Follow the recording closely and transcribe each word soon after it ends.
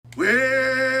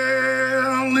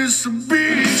it's a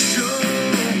big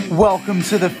show. Welcome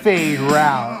to the Fade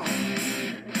Route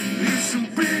It's a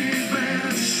big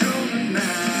bad show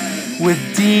tonight. with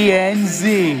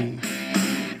DNZ.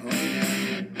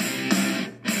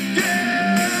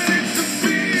 Yeah, it's a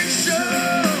big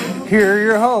show. Here are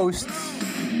your hosts,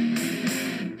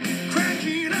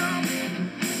 Cracking up,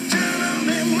 telling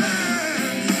them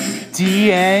lies.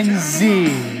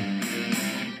 DNZ.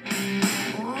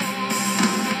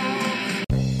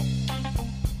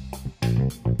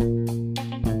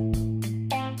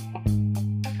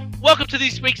 Welcome to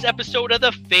this week's episode of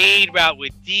the Fade Route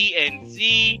with D and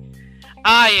Z.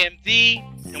 I am D,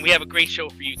 and we have a great show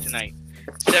for you tonight.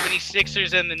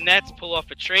 76ers and the Nets pull off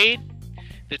a trade.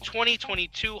 The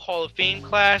 2022 Hall of Fame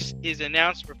class is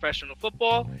announced for professional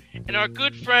football, and our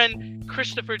good friend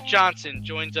Christopher Johnson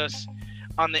joins us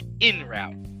on the in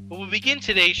route. But we'll begin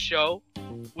today's show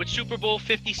with Super Bowl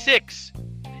 56.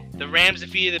 The Rams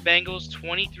defeated the Bengals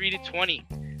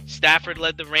 23-20. Stafford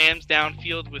led the Rams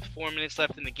downfield with 4 minutes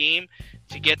left in the game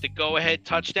to get the go-ahead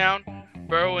touchdown.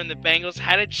 Burrow and the Bengals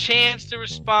had a chance to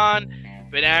respond,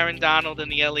 but Aaron Donald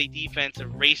and the LA defense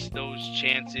erased those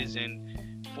chances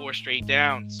in 4 straight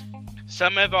downs.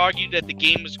 Some have argued that the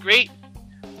game was great.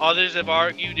 Others have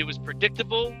argued it was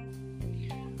predictable.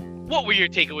 What were your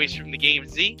takeaways from the game,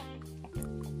 Z?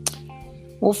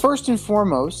 Well, first and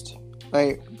foremost,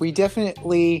 we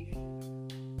definitely,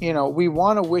 we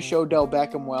want to wish Odell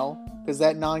Beckham well because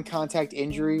that non-contact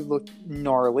injury looked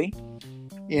gnarly.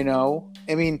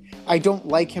 I don't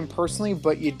like him personally,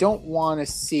 but you don't want to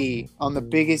see in the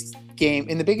biggest game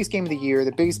of the year,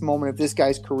 the biggest moment of this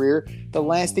guy's career, the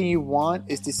last thing you want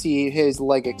is to see his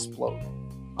leg explode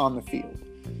on the field.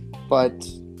 But,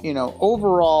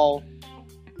 overall,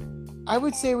 I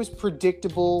would say it was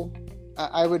predictable.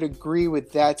 I would agree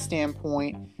with that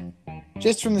standpoint,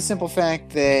 just from the simple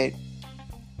fact that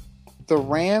the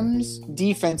Rams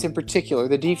defense in particular,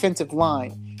 the defensive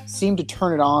line, seemed to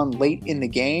turn it on late in the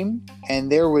game, and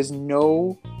there was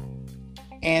no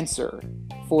answer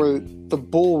for the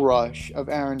bull rush of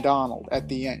Aaron Donald at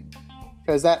the end.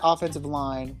 Because that offensive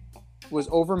line was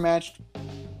overmatched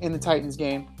in the Titans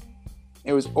game.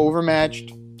 It was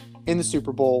overmatched in the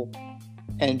Super Bowl.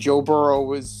 And Joe Burrow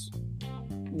was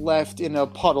left in a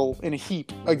puddle, in a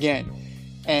heap again.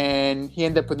 And he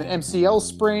ended up with an MCL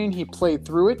sprain. He played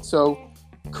through it, so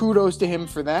kudos to him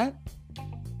for that.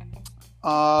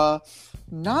 Not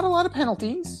a lot of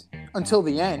penalties until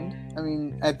the end.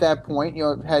 At that point,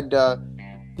 it had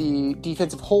the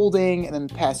defensive holding and then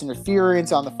pass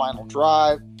interference on the final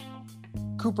drive.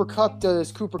 Cooper Kupp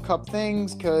does Cooper Kupp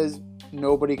things because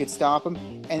nobody could stop him.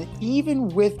 And even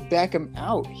with Beckham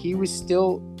out,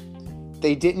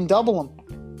 they didn't double him.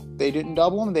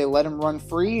 They let him run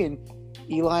free, and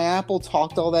Eli Apple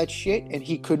talked all that shit, and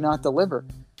he could not deliver.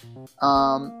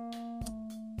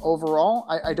 Overall,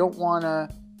 I don't want to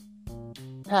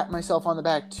pat myself on the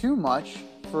back too much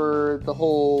for the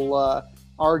whole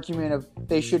argument of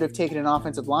they should have taken an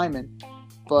offensive lineman.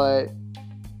 But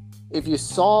if you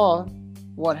saw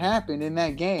what happened in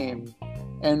that game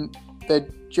and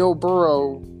that Joe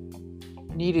Burrow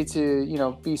needed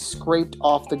to, be scraped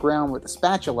off the ground with a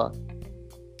spatula,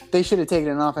 they should have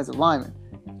taken an offensive lineman.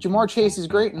 Jamar Chase is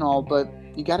great and all, but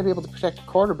you got to be able to protect your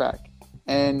quarterback.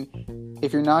 And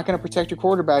if you're not going to protect your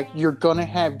quarterback, you're going to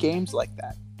have games like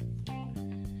that.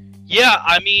 Yeah,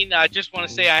 I just want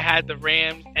to say I had the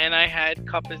Rams and I had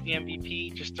Kupp as the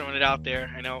MVP. Just throwing it out there.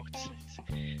 I know it's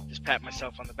just pat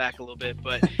myself on the back a little bit,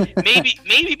 but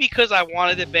maybe because I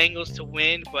wanted the Bengals to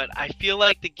win, but I feel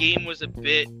like the game was a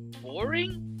bit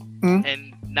boring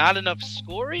and not enough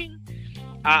scoring.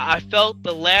 I felt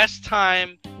the last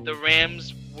time the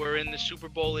Rams were in the Super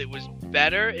Bowl, it was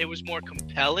better. It was more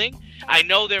compelling. I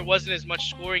know there wasn't as much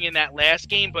scoring in that last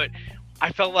game, but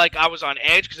I felt like I was on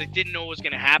edge because I didn't know what was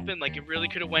going to happen. Like, it really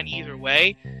could have went either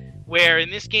way. Where in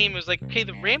this game, it was like, okay,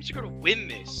 the Rams are going to win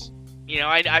this.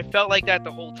 I felt like that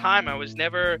the whole time. I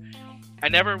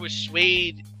never was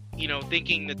swayed,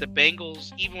 thinking that the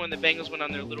Bengals, even when the Bengals went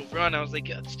on their little run, I was like,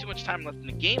 it's too much time left in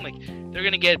the game. Like, they're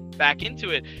going to get back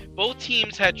into it. Both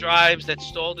teams had drives that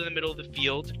stalled in the middle of the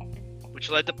field,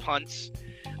 which led to punts.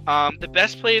 The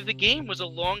best play of the game was a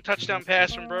long touchdown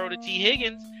pass from Burrow to T.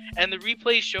 Higgins, and the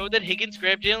replay showed that Higgins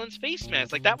grabbed Jalen's face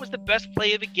mask. Like, that was the best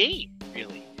play of the game,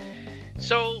 really.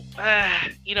 So,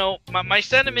 my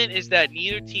sentiment is that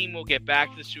neither team will get back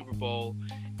to the Super Bowl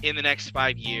in the next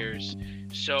 5 years.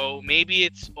 So maybe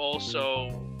it's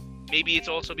also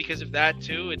because of that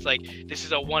too. It's like this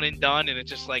is a one and done, and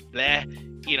it's just like bleh.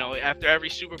 After every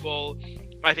Super Bowl,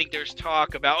 I think there's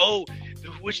talk about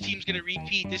which team's going to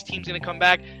repeat, this team's going to come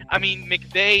back. I mean,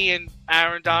 McVay and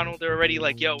Aaron Donald are already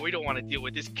like, yo, we don't want to deal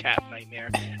with this cap nightmare.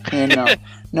 Yeah,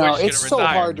 no, it's so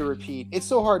retire. hard to repeat. It's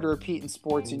so hard to repeat in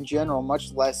sports in general,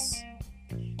 much less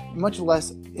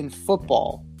in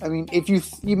football. I mean, if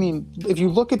you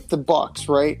look at the Bucks,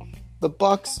 right? The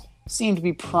Bucks seem to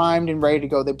be primed and ready to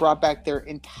go. They brought back their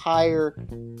entire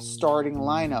starting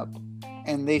lineup,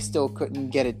 and they still couldn't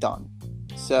get it done.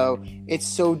 So it's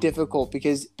so difficult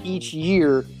because each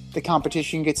year the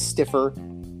competition gets stiffer.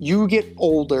 You get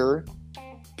older.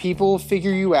 People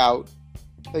figure you out.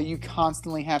 That you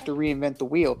constantly have to reinvent the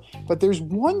wheel. But there's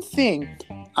one thing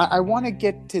I want to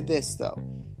get to this though.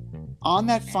 On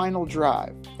that final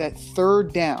drive, that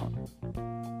third down,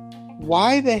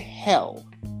 why the hell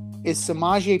is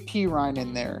Samaje Perine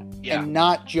in there and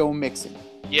not Joe Mixon?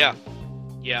 Yeah.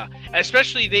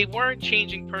 Especially they weren't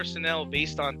changing personnel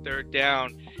based on third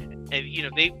down,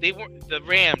 and they weren't the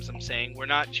Rams. I'm saying were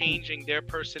not changing their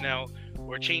personnel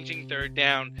or changing third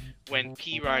down when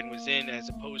Perine was in, as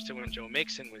opposed to when Joe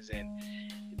Mixon was in.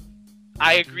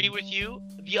 I agree with you.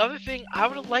 The other thing, I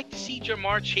would have liked to see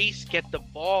Jamar Chase get the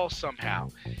ball somehow.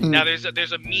 Now, there's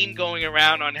a meme going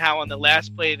around on how on the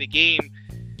last play of the game,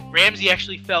 Ramsey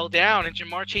actually fell down and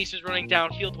Jamar Chase is running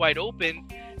downfield wide open,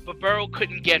 but Burrow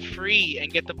couldn't get free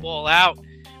and get the ball out.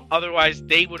 Otherwise,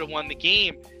 they would have won the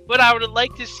game. But I would have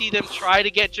liked to see them try to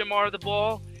get Jamar the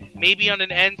ball, maybe on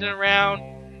an end and around,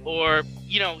 or,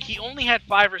 he only had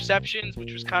 5 receptions,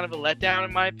 which was kind of a letdown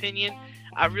in my opinion.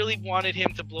 I really wanted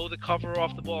him to blow the cover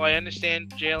off the ball. I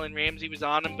understand Jalen Ramsey was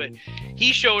on him, but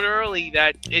he showed early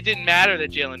that it didn't matter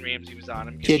that Jalen Ramsey was on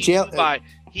him.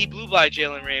 He blew by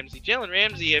Jalen Ramsey. Jalen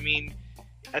Ramsey, I mean,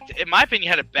 in my opinion,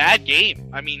 had a bad game.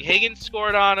 I mean, Higgins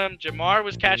scored on him. Jamar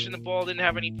was catching the ball, didn't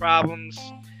have any problems.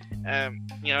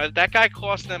 That guy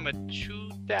cost them a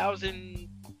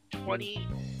 2020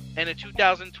 and a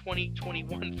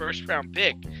 2020-21 first-round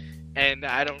pick. And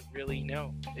I don't really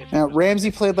know. Now,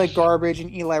 Ramsey played like garbage, and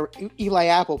Eli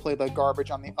Apple played like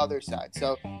garbage on the other side.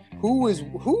 So, who,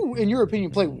 in your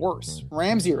opinion, played worse,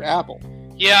 Ramsey or Apple?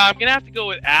 Yeah, I'm gonna have to go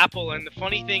with Apple. And the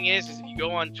funny thing is if you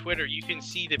go on Twitter, you can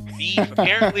see the beef.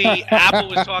 Apparently, Apple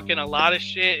was talking a lot of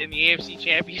shit in the AFC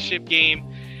Championship game,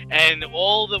 and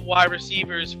all the wide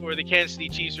receivers for the Kansas City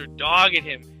Chiefs were dogging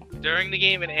him during the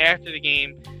game and after the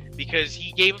game because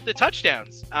he gave up the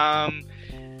touchdowns.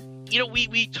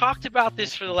 We talked about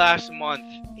this for the last month.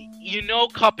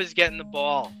 Kupp is getting the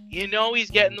ball. He's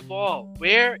getting the ball.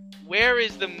 Where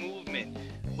is the movement?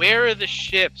 Where are the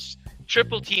shifts?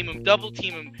 Triple team him, double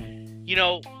team him.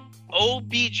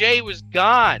 OBJ was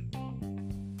gone.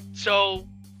 So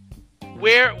who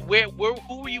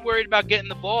were you worried about getting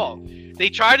the ball? They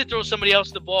tried to throw somebody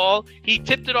else the ball. He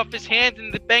tipped it off his hands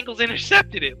and the Bengals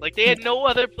intercepted it. Like they had no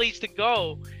other place to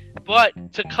go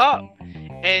but to Kupp.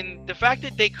 And the fact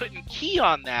that they couldn't key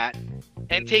on that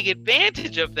and take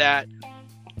advantage of that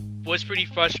was pretty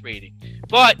frustrating.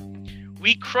 But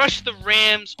we crushed the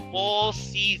Rams all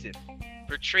season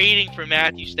for trading for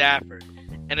Matthew Stafford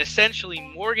and essentially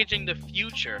mortgaging the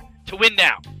future to win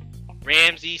now.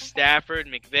 Ramsey, Stafford,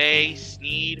 McVay,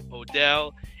 Snead,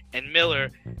 Odell, and Miller,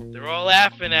 they're all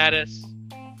laughing at us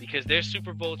because they're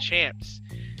Super Bowl champs.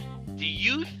 Do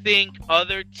you think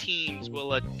other teams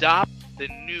will adopt the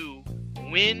new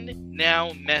win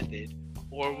now method,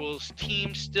 or will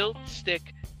teams still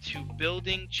stick to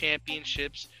building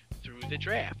championships through the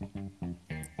draft?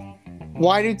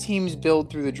 Why do teams build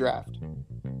through the draft?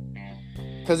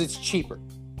 Because it's cheaper.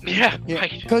 Yeah,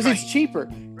 right. Because it's cheaper.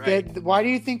 Right. Why do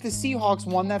you think the Seahawks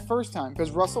won that first time?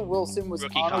 Because Russell Wilson was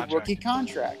on a rookie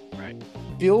contract. Right.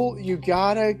 Bill, you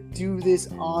gotta do this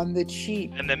on the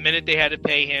cheap. And the minute they had to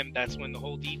pay him, that's when the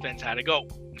whole defense had to go.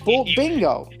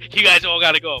 Bingo. You guys all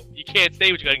got to go. You can't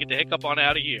stay, but you got to get the hiccup on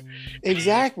out of here.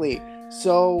 Exactly.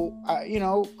 So,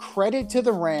 credit to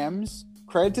the Rams.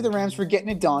 Credit to the Rams for getting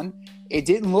it done. It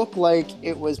didn't look like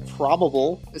it was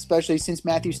probable, especially since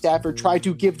Matthew Stafford tried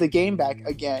to give the game back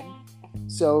again.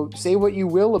 So, say what you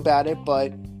will about it,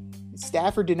 but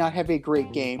Stafford did not have a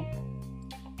great game.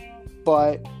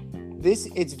 But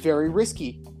it's very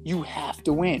risky. You have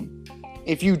to win.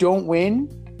 If you don't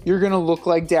win, you're going to look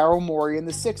like Daryl Morey and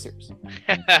the Sixers.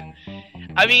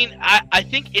 I mean, I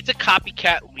think it's a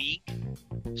copycat league.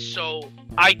 So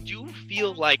I do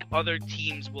feel like other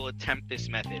teams will attempt this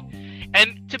method.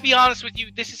 And to be honest with you,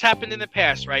 this has happened in the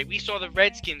past, right? We saw the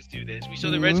Redskins do this. We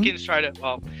saw the Redskins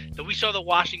we saw the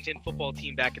Washington football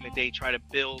team back in the day try to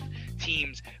build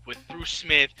teams with Bruce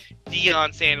Smith,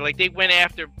 Deion Sanders. Like they went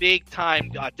after big time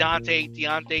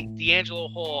D'Angelo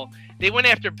Hall. They went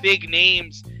after big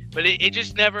names, but it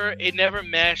just never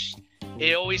meshed.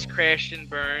 It always crashed and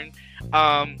burned.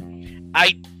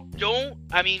 I don't.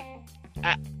 I mean,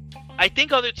 I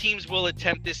think other teams will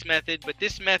attempt this method, but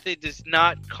this method does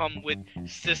not come with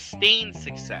sustained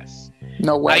success.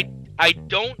 No way. I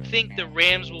don't think the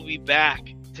Rams will be back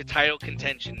to title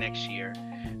contention next year.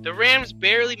 The Rams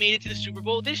barely made it to the Super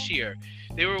Bowl this year.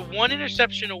 They were one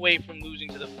interception away from losing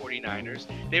to the 49ers.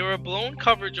 They were a blown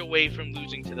coverage away from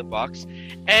losing to the Bucs.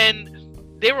 And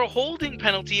they were a holding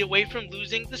penalty away from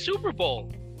losing the Super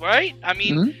Bowl, right? I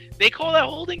mean, they call that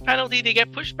holding penalty. They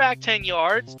get pushed back 10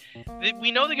 yards.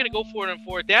 We know they're going to go for it on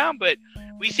fourth down, but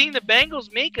we've seen the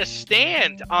Bengals make a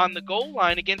stand on the goal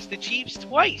line against the Chiefs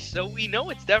twice. So we know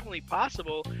it's definitely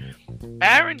possible.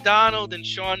 Aaron Donald and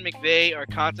Sean McVay are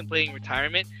contemplating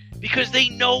retirement because they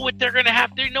know what they're going to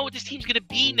have. They know what this team's going to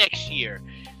be next year.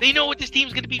 They know what this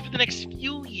team's going to be for the next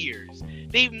few years.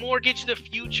 They've mortgaged the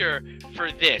future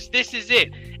for this. This is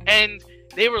it. And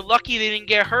they were lucky they didn't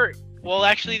get hurt. Well,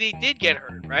 actually, they did get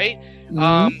hurt, right?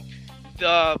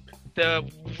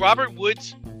 The Robert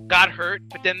Woods got hurt,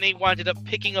 but then they wound up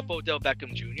picking up Odell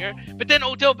Beckham Jr. But then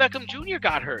Odell Beckham Jr.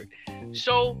 got hurt.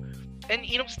 So, and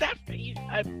Stafford,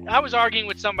 I was arguing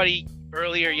with somebody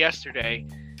earlier yesterday.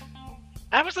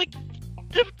 I was like,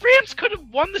 the Rams could have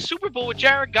won the Super Bowl with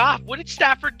Jared Goff. What did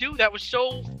Stafford do that was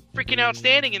so freaking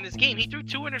outstanding in this game? He threw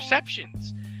 2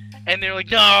 interceptions. And they're like,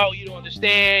 no, you don't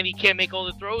understand. He can't make all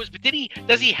the throws. But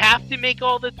does he have to make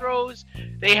all the throws?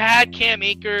 They had Cam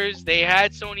Akers. They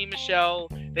had Sony Michel.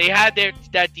 They had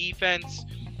that defense.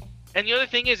 And the other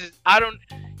thing is I don't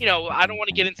want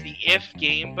to get into the if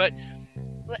game, but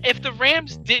if the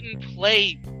Rams didn't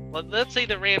play, let's say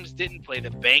the Rams didn't play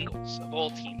the Bengals of all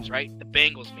teams, right? The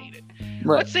Bengals made it.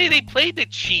 Right. Let's say they played the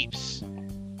Chiefs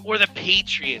or the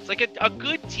Patriots, like a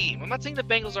good team. I'm not saying the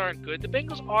Bengals aren't good. The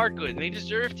Bengals are good, and they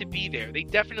deserve to be there. They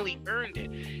definitely earned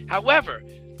it. However,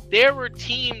 there were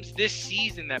teams this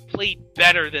season that played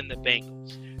better than the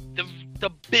Bengals.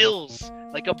 The Bills,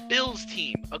 like a Bills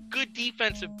team, a good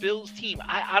defensive Bills team.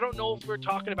 I don't know if we're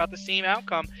talking about the same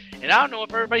outcome, and I don't know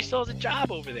if everybody still has a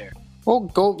job over there.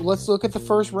 Well, let's look at the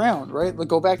first round, right?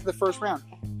 Go back to the first round.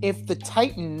 If the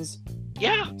Titans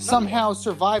somehow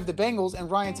survive the Bengals and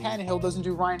Ryan Tannehill doesn't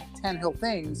do Ryan Tannehill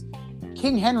things,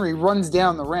 King Henry runs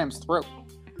down the Rams' throat.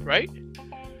 Right?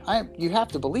 You have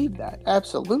to believe that.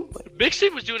 Absolutely.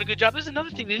 Mixon was doing a good job. There's another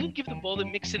thing. They didn't give the ball to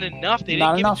Mixon enough. They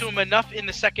didn't give it to him enough in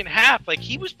the second half. Like,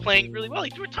 he was playing really well.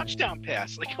 He threw a touchdown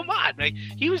pass. Like, come on. Like,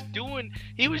 he was doing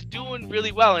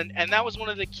really well. And that was one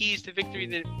of the keys to victory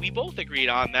that we both agreed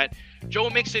on, that Joe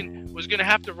Mixon was going to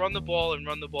have to run the ball and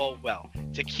run the ball well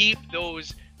to keep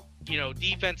those,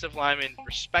 defensive linemen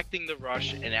respecting the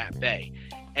rush and at bay.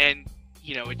 And,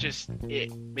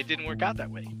 it didn't work out that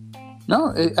way.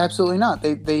 No, absolutely not.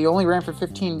 They only ran for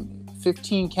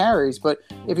 15 carries. But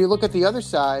if you look at the other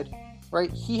side,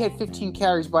 right, he had 15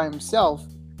 carries by himself.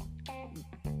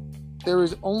 There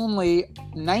was only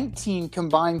 19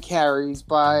 combined carries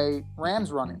by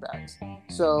Rams running backs.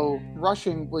 So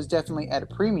rushing was definitely at a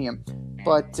premium.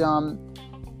 But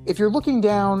if you're looking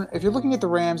at the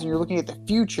Rams and you're looking at the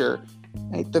future,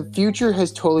 right, the future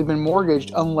has totally been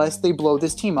mortgaged unless they blow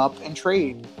this team up and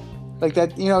trade. Like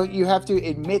that, you have to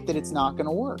admit that it's not going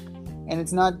to work. And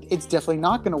it's definitely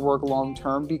not going to work long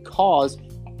term because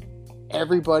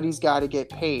everybody's got to get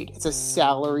paid. It's a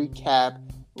salary cap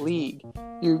league.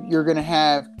 You're going to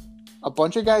have a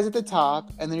bunch of guys at the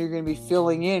top, and then you're going to be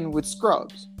filling in with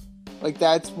scrubs. Like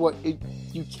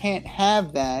you can't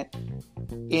have that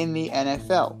in the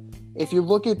NFL. If you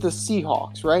look at the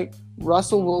Seahawks, right?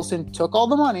 Russell Wilson took all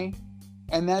the money,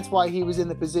 and that's why he was in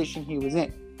the position he was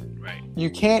in. Right. You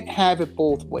can't have it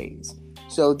both ways.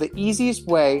 So the easiest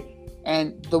way,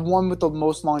 and the one with the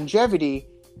most longevity,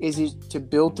 is to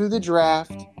build through the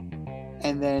draft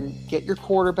and then get your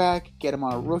quarterback, get him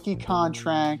on a rookie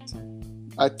contract,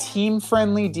 a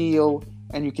team-friendly deal,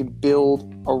 and you can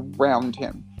build around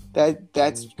him.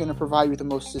 That's going to provide you with the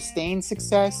most sustained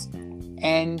success,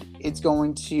 and it's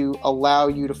going to allow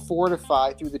you to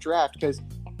fortify through the draft, because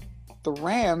the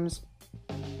Rams,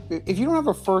 if you don't have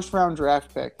a first-round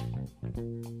draft pick,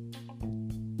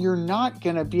 you're not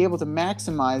going to be able to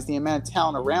maximize the amount of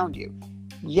talent around you.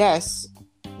 Yes,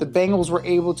 the Bengals were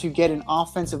able to get an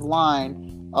offensive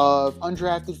line of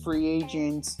undrafted free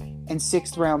agents and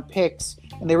sixth-round picks,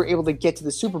 and they were able to get to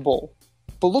the Super Bowl.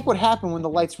 But look what happened when the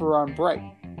lights were on bright.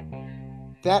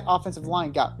 That offensive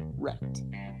line got wrecked.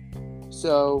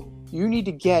 So you need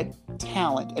to get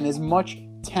talent, and as much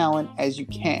talent as you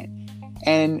can.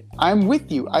 And I'm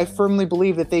with you. I firmly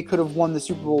believe that they could have won the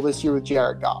Super Bowl this year with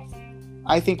Jared Goff.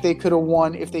 I think they could have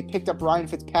won if they picked up Ryan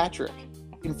Fitzpatrick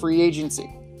in free agency.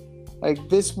 Like,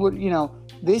 this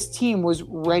team was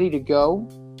ready to go,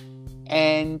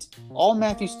 And all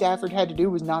Matthew Stafford had to do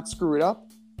was not screw it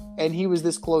up, and he was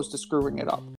this close to screwing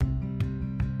it up.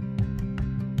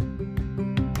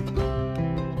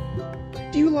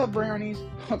 Do you love brownies?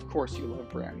 Of course you love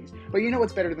brownies. But you know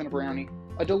what's better than a brownie?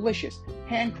 A delicious,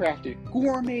 handcrafted,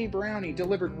 gourmet brownie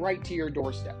delivered right to your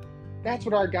doorstep. That's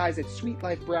what our guys at Sweet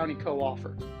Life Brownie Co.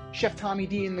 offer. Chef Tommy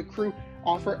D and the crew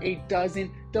offer a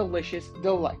dozen delicious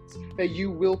delights that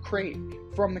you will crave,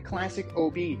 from the classic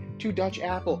OB to Dutch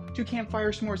apple to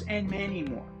campfire s'mores and many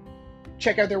more.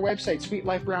 Check out their website,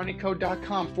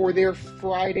 sweetlifebrownieco.com, for their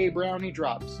Friday brownie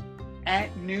drops.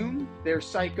 At noon, their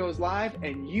site goes live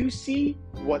and you see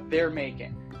what they're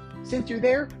making. Since you're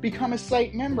there, become a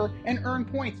site member and earn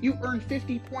points. You earn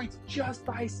 50 points just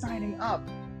by signing up.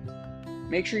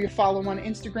 Make sure you follow on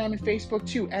Instagram and Facebook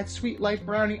too, at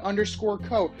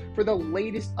sweetlifebrownie_co, for the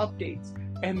latest updates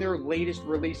and their latest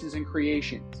releases and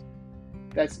creations.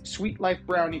 That's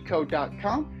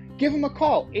sweetlifebrownieco.com. Give them a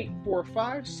call,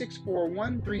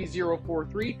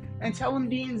 845-641-3043, and tell them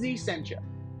D&Z sent you.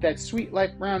 That's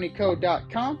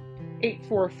sweetlifebrownieco.com,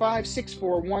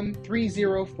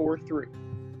 845-641-3043.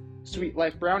 Sweet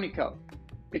Life Brownie Co.,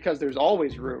 because there's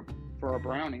always room for a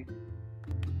brownie.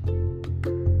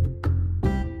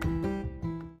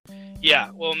 Yeah,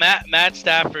 well, Matt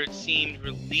Stafford seemed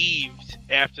relieved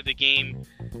after the game,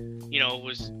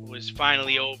 was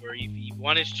finally over. He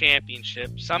won his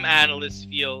championship. Some analysts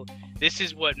feel this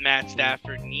is what Matt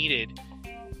Stafford needed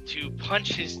to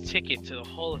punch his ticket to the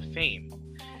Hall of Fame.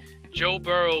 Joe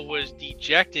Burrow was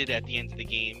dejected at the end of the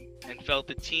game and felt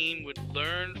the team would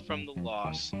learn from the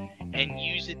loss and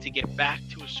use it to get back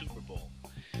to a Super Bowl.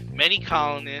 Many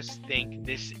columnists think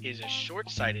this is a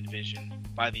short-sighted vision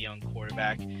by the young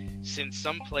quarterback, since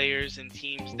some players and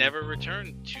teams never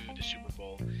returned to the Super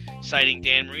Bowl, citing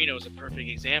Dan Marino as a perfect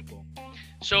example.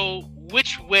 So,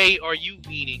 which way are you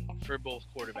leaning for both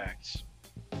quarterbacks?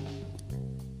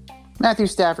 Matthew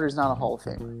Stafford is not a Hall of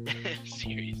Famer.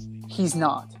 Seriously. He's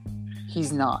not.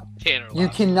 Dan Orlovsky, you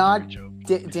cannot...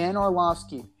 Dan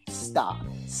Orlovsky, stop,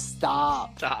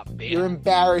 man. You're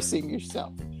embarrassing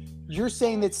yourself. You're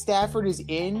saying that Stafford is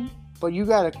in, but you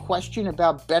got a question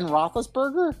about Ben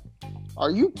Roethlisberger?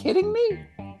 Are you kidding me?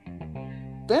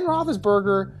 Ben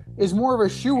Roethlisberger is more of a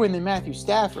shoo-in than Matthew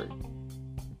Stafford.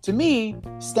 To me,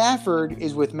 Stafford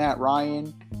is with Matt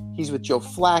Ryan. He's with Joe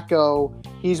Flacco.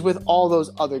 He's with all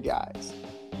those other guys.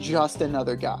 Just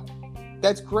another guy.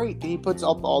 That's great that he puts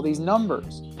up all these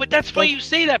numbers. But that's funny you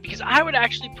say that, because I would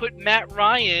actually put Matt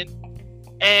Ryan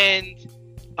and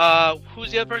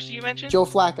who's the other person you mentioned? Joe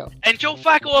Flacco. And Joe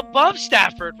Flacco above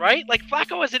Stafford, right? Like,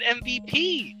 Flacco has an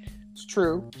MVP. It's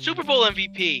true. Super Bowl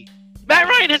MVP. Matt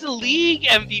Ryan has a league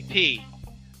MVP.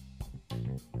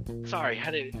 Sorry, I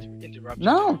had to interrupt you.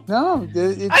 No,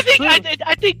 it's true.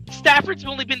 I think Stafford's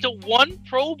only been to one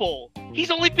Pro Bowl. He's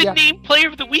only been named Player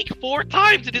of the Week 4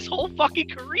 times in his whole fucking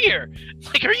career.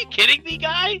 Like, are you kidding me,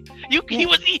 guy?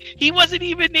 He wasn't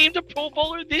even named a Pro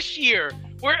Bowler this year,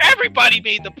 where everybody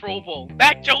made the Pro Bowl.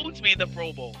 Mac Jones made the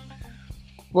Pro Bowl.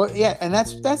 Well, yeah, and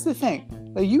that's the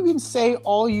thing. Like, you can say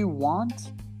all you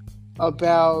want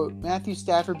about Matthew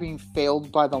Stafford being failed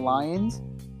by the Lions,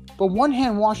 but one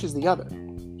hand washes the other.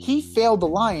 He failed the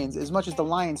Lions as much as the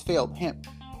Lions failed him.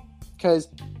 Because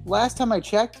last time I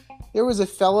checked, there was a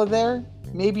fella there,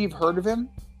 maybe you've heard of him,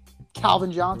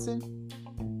 Calvin Johnson.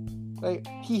 Like,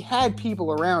 he had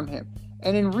people around him.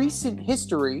 And in recent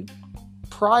history,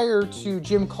 prior to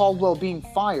Jim Caldwell being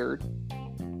fired,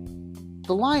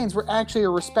 the Lions were actually a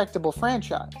respectable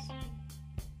franchise.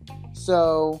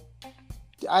 So,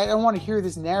 I don't want to hear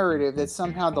this narrative that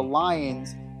somehow the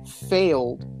Lions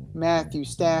failed Matthew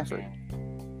Stafford.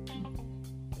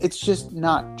 It's just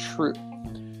not true.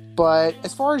 But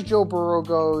as far as Joe Burrow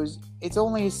goes, it's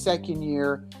only his second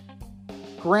year.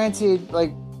 Granted,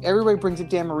 like, everybody brings up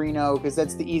Dan Marino because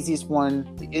that's the easiest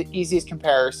one, the easiest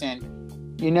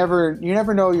comparison. You never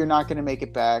know you're not going to make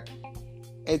it back.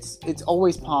 It's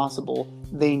always possible.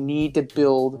 They need to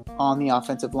build on the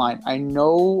offensive line. I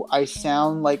know I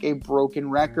sound like a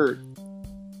broken record,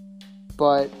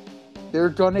 but they're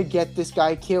going to get this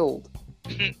guy killed.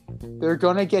 They're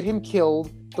going to get him killed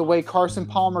the way Carson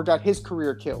Palmer got his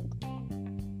career killed.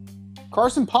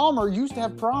 Carson Palmer used to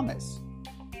have promise.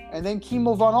 And then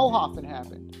Kimo von Oelhoffen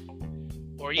happened.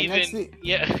 Or even,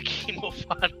 Kimo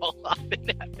von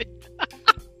Oelhoffen happened.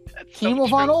 Kimo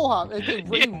von Oelhoffen. It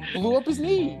blew up his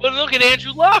knee. But look at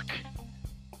Andrew Luck.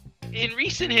 In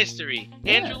recent history,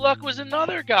 Andrew Luck was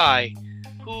another guy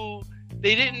who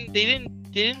he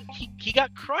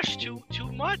got crushed too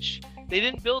much. They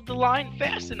didn't build the line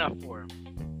fast enough for him.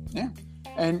 Yeah.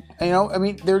 And I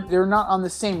mean, they're not on the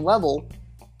same level,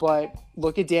 but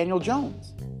look at Daniel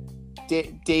Jones.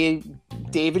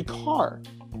 David Carr.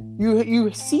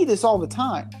 You see this all the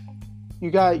time.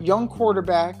 You got young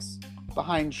quarterbacks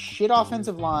behind shit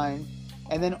offensive line,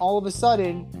 and then all of a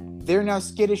sudden, they're now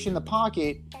skittish in the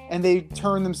pocket, and they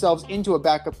turn themselves into a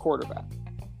backup quarterback.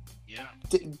 Yeah.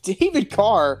 David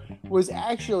Carr was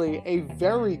actually a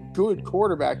very good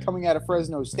quarterback coming out of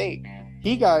Fresno State.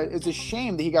 It's a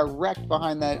shame that he got wrecked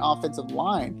behind that offensive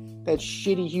line, that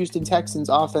shitty Houston Texans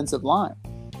offensive line.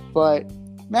 But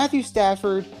Matthew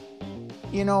Stafford,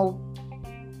 in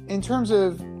terms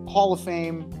of Hall of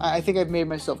Fame, I think I've made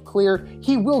myself clear.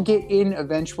 He will get in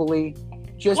eventually,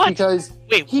 just what? because.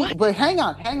 What? But hang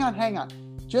on.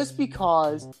 Just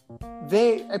because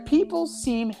people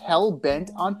seem hell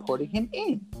bent on putting him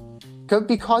in,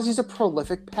 because he's a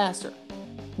prolific passer.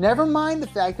 Never mind the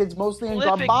fact that it's mostly in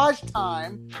garbage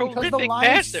time because the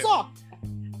Lions suck.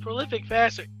 Prolific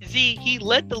passer. He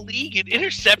led the league in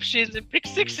interceptions and pick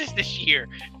sixes this year.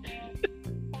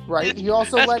 Right. He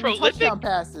also led in prolific. touchdown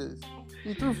passes.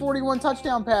 He threw 41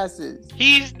 touchdown passes.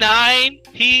 He is 9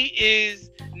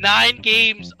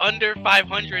 games under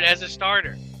 500 as a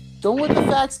starter. Don't let the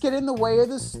facts get in the way of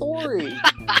the story.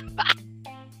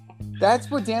 That's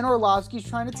what Dan Orlovsky's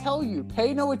trying to tell you.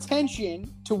 Pay no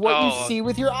attention to what you see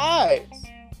with your eyes.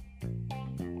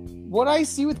 What I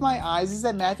see with my eyes is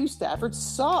that Matthew Stafford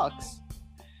sucks.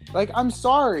 I'm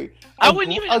sorry. I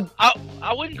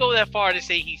wouldn't go that far to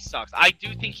say he sucks. I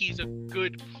do think he's a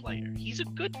good player. He's a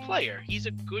good player. He's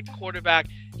a good quarterback.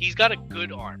 He's got a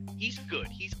good arm. He's good.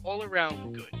 He's all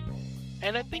around good.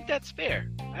 And I think that's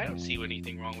fair. I don't see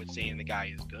anything wrong with saying the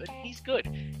guy is good. He's good.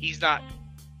 He's not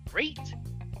great.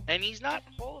 And he's not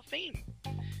Hall of Fame.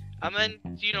 And then,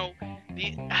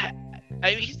 he's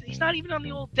not even on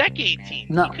the all decade team.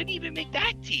 No. He couldn't even make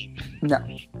that team. No.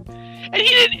 And he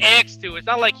didn't ask to. It's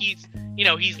not like he's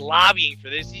lobbying for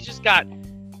this. He's just got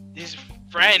his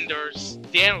friend or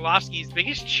Dan Orlovsky's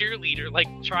biggest cheerleader,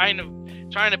 trying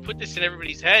to put this in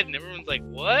everybody's head, and everyone's like,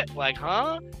 "What?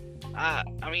 Huh?"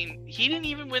 He didn't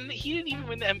even win the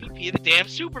MVP of the damn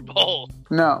Super Bowl.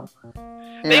 No.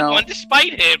 They won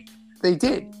despite him. They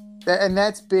did, and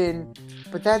that's been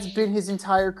his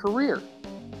entire career.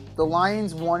 The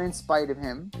Lions won in spite of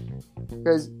him,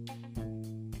 because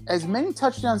as many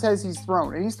touchdowns as he's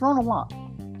thrown, and he's thrown a lot.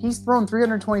 He's thrown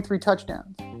 323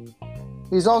 touchdowns.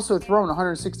 He's also thrown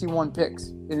 161 picks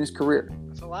in his career.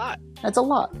 That's a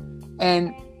lot.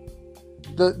 And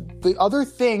the other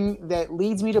thing that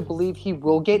leads me to believe he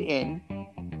will get in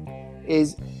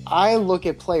is I look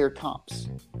at player comps.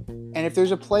 And if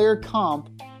there's a player comp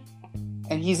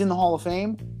and he's in the Hall of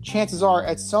Fame, chances are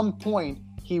at some point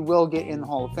he will get in the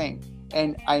Hall of Fame.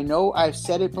 And I know I've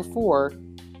said it before.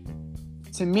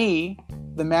 To me,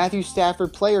 the Matthew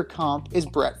Stafford player comp is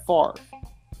Brett Favre.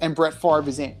 And Brett Favre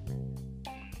is in.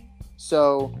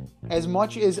 So, as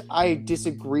much as I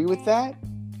disagree with that,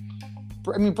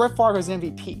 Brett Favre is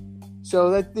MVP. So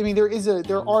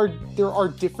there are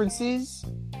differences,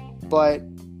 but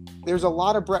there's a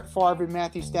lot of Brett Favre and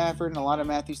Matthew Stafford, and a lot of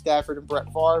Matthew Stafford and Brett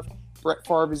Favre. Brett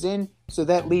Favre is in, so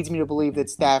that leads me to believe that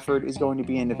Stafford is going to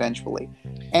be in eventually.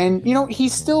 And he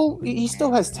still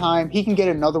has time. He can get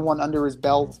another one under his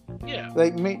belt. Yeah.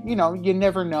 You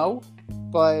never know,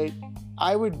 but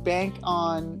I would bank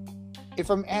on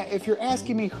if you're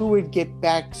asking me who would get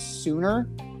back sooner,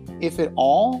 if at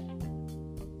all,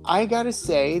 I gotta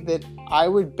say that I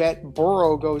would bet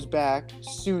Burrow goes back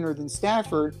sooner than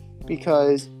Stafford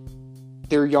because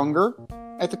they're younger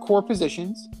at the core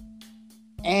positions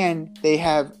and they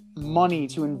have money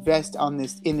to invest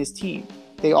in this team.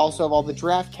 They also have all the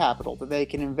draft capital that they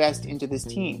can invest into this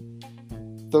team.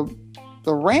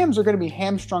 The Rams are going to be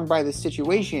hamstrung by this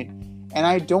situation, and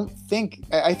I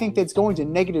think that's going to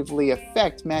negatively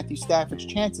affect Matthew Stafford's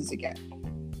chances again.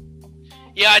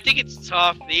 Yeah, I think it's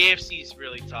tough. The AFC is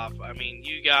really tough.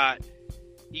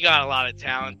 You got a lot of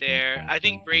talent there. I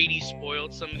think Brady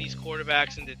spoiled some of these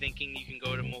quarterbacks into thinking you can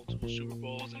go to multiple Super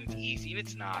Bowls and it's easy. And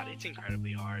it's not. It's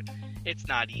incredibly hard. It's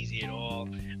not easy at all.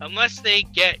 Unless they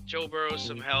get Joe Burrow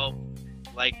some help,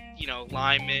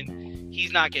 linemen,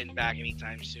 he's not getting back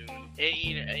anytime soon.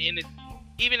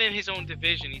 Even in his own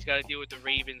division, he's got to deal with the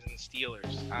Ravens and the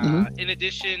Steelers. In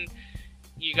addition,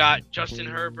 you got Justin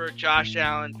Herbert, Josh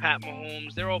Allen, Pat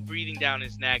Mahomes. They're all breathing down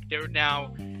his neck. They're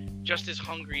now just as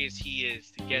hungry as he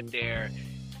is to get there.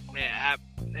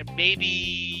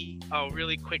 Maybe a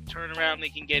really quick turnaround they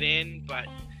can get in, but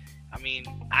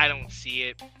I don't see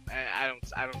it. I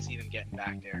don't see them getting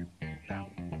back there. No.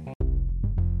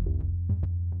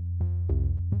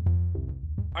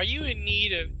 Are you in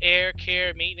need of air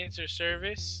care maintenance or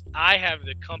service? I have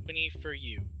the company for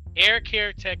you. Air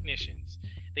Care Technicians.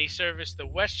 They service the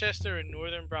Westchester and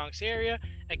Northern Bronx area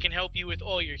and can help you with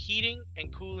all your heating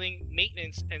and cooling,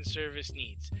 maintenance, and service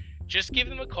needs. Just give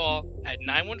them a call at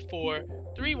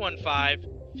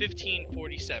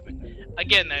 914-315-1547.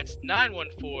 Again, that's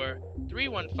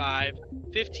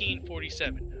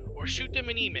 914-315-1547. Or shoot them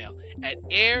an email at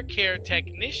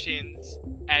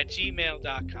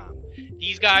aircaretechnicians@gmail.com.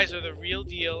 These guys are the real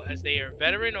deal as they are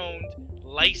veteran-owned,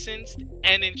 licensed,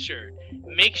 and insured.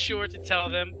 Make sure to tell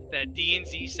them that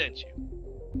D&Z sent you.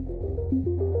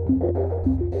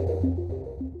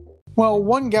 Well,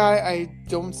 one guy I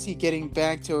don't see getting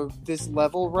back to this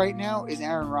level right now is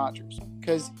Aaron Rodgers,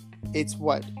 because it's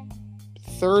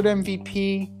third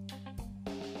MVP,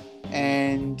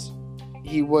 and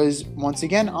he was once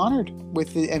again honored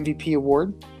with the MVP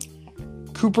award.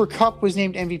 Cooper Kupp was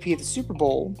named MVP of the Super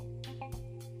Bowl,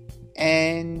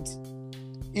 and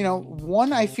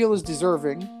one I feel is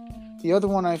deserving, the other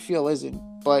one I feel isn't.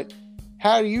 But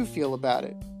how do you feel about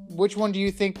it? Which one do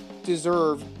you think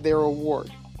deserved their award?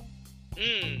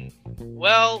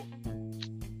 Well,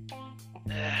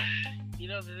 the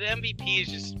MVP is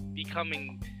just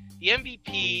becoming the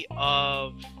MVP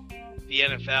of the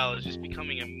NFL is just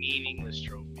becoming a meaningless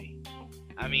trophy.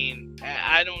 I mean,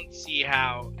 I don't see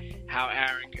how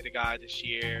Aaron could have got it this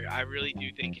year. I really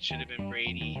do think it should have been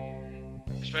Brady,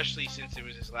 especially since it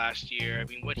was his last year. I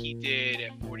mean, what he did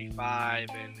at 45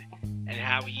 and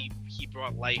how he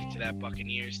brought life to that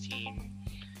Buccaneers team.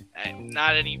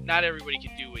 Not everybody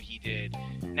can do what he did.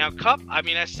 Now, Kupp, I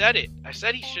mean, I said it. I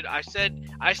said he should. I said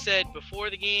before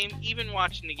the game, even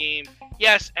watching the game.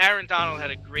 Yes, Aaron Donald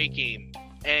had a great game,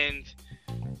 and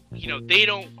they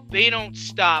don't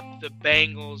stop the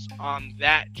Bengals on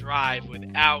that drive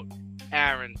without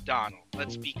Aaron Donald.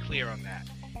 Let's be clear on that.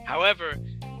 However,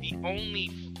 the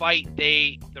only fight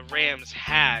the Rams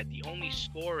had, the only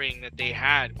scoring that they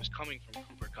had was coming from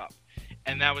Cooper Kupp,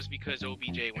 and that was because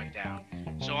OBJ went down.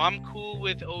 So I'm cool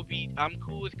with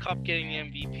Kupp getting the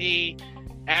MVP.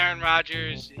 Aaron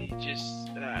Rodgers,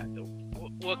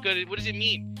 what does it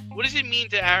mean? What does it mean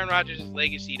to Aaron Rodgers'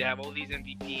 legacy to have all these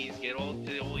MVPs, get all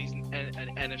these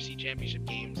NFC Championship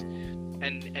games,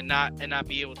 and not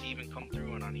be able to even come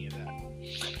through on any of that?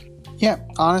 Yeah,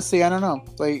 honestly, I don't know.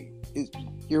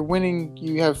 You're winning.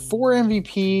 You have 4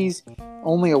 MVPs,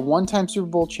 only a 1-time Super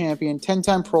Bowl champion,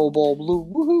 10-time Pro Bowl,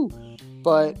 woohoo!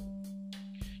 But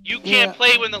you can't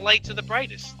play when the lights are the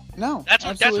brightest. No, that's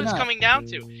what it's not. coming down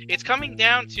to. It's coming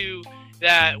down to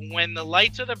that when the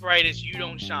lights are the brightest, you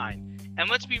don't shine. And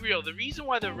let's be real, the reason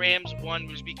why the Rams won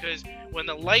was because when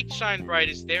the lights shine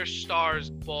brightest, their stars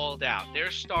balled out.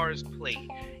 Their stars played.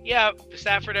 Yeah,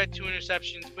 Stafford had 2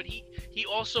 interceptions, but he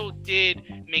also did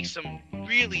make some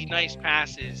really nice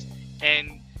passes,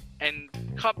 and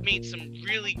Kupp made some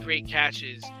really great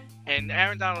catches, and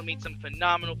Aaron Donald made some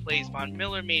phenomenal plays. Von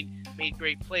Miller made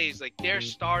great plays. Like, their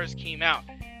stars came out.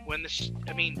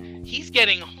 He's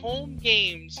getting home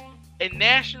games and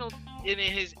national in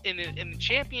the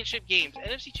championship games,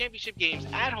 NFC championship games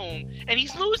at home, and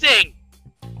he's losing.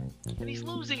 And he's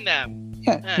losing them.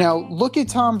 Yeah. Now look at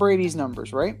Tom Brady's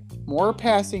numbers, right? More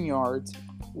passing yards,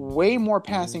 way more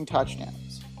passing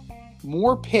touchdowns,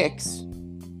 more picks,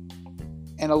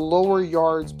 and a lower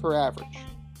yards per average.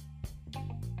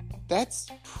 That's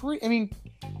pretty.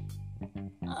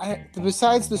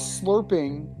 Besides the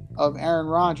slurping of Aaron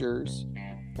Rodgers,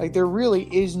 there really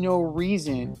is no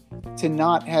reason to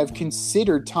not have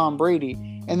considered Tom Brady.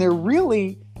 And there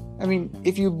really,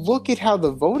 if you look at how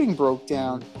the voting broke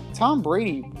down, Tom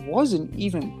Brady wasn't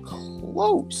even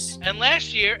close. And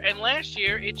last year,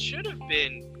 it should have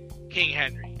been King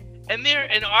Henry. And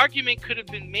an argument could have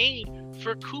been made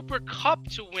for Cooper Kupp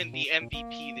to win the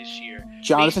MVP this year.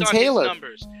 Jonathan based on Taylor. His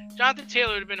numbers. Jonathan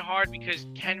Taylor would have been hard because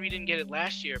Henry didn't get it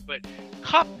last year. But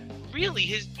Kupp, really,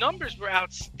 his numbers were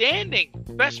outstanding.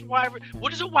 What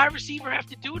does a wide receiver have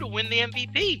to do to win the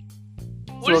MVP?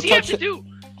 What does he have to do?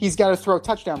 He's got to throw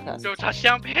touchdown passes.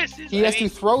 He has to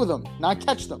throw them, not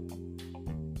catch them.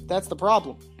 That's the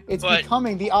problem. It's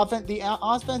becoming the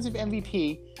offensive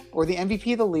MVP, or the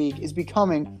MVP of the league is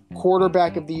becoming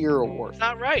quarterback of the year award. It's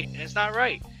not right.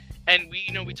 And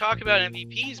we talk about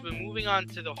MVPs, but moving on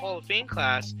to the Hall of Fame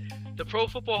class, the Pro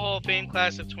Football Hall of Fame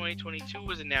class of 2022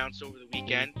 was announced over the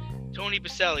weekend. Tony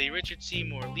Baselli, Richard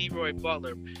Seymour, Leroy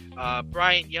Butler,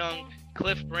 Bryant Young,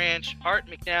 Cliff Branch, Art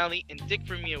McNally, and Dick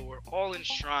Vermeer were all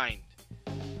enshrined.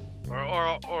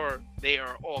 Or they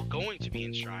are all going to be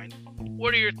enshrined.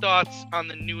 What are your thoughts on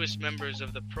the newest members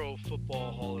of the Pro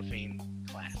Football Hall of Fame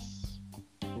class?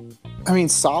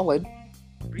 Solid.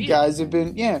 Really? You guys have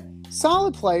been,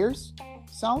 solid players.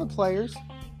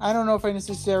 I don't know if I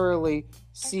necessarily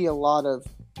see a lot of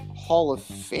Hall of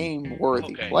Fame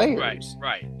worthy Okay, players.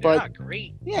 right. They're But not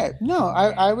great. yeah, no,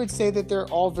 I would say that they're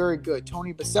all very good.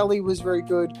 Tony Baselli was very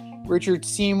good. Richard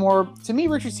Seymour, to me,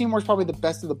 Richard Seymour is probably the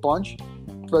best of the bunch,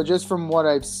 but just from what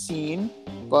I've seen.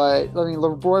 But I mean,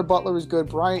 Leroy Butler was good.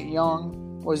 Bryant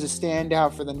Young was a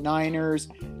standout for the Niners.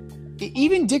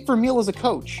 Even Dick Vermeil as a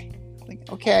coach. Like,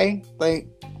 okay, like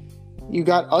you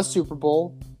got a Super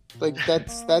Bowl, like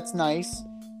that's nice.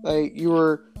 Like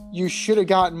you should have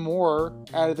gotten more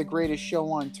out of the greatest show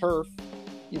on turf.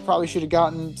 You probably should have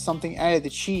gotten something out of the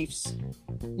Chiefs.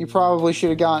 You probably should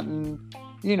have gotten,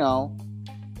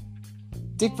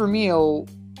 Dick Vermeil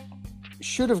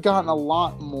should have gotten a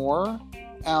lot more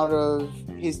out of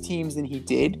his teams than he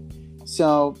did.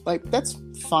 So, like, that's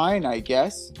fine, I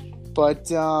guess. But,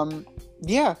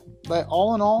 yeah, like,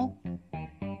 all in all,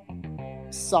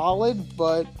 solid,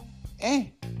 but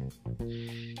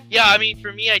Yeah, I mean,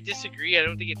 for me, I disagree. I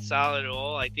don't think it's solid at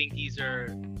all. I think these are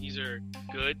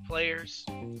good players,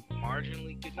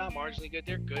 marginally good, not marginally good.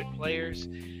 They're good players.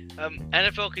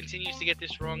 NFL continues to get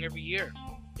this wrong every year.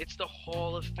 It's the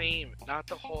Hall of Fame, not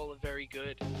the Hall of Very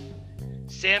Good.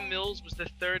 Sam Mills was the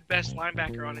third best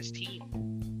linebacker on his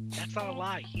team. That's not a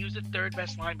lie. He was the third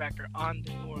best linebacker on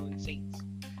the New Orleans Saints.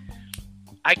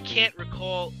 I can't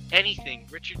recall anything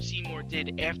Richard Seymour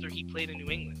did after he played in New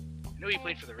England. I know he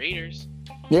played for the Raiders.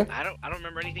 yeah. I don't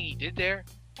remember anything he did there.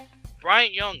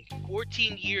 Bryant Young,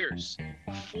 14 years,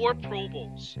 4 Pro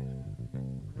Bowls.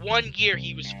 1 year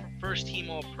he was first team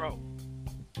All-Pro.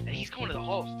 And he's going to the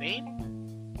Hall of Fame?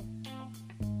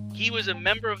 He was a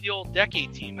member of the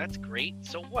All-Decade team. That's great.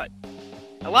 So what?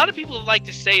 A lot of people like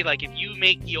to say, like, if you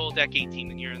make the All-Decade team,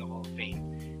 then you're in the Hall of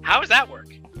Fame. How does that work?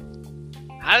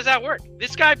 How does that work?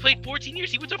 This guy played 14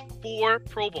 years. He went to 4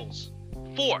 Pro Bowls.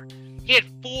 4. He had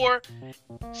 4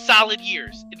 solid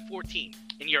years in 14.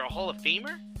 And you're a Hall of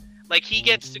Famer? Like, he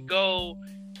gets to go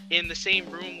in the same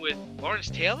room with Lawrence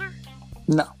Taylor?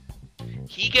 No.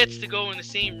 He gets to go in the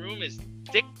same room as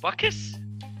Dick Butkus?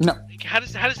 No. Like, how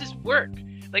does this work?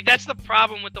 Like, that's the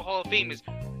problem with the Hall of Fame is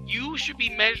you should be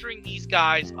measuring these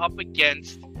guys up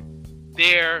against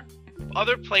their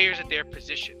other players at their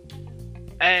position.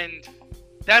 And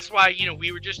that's why,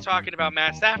 we were just talking about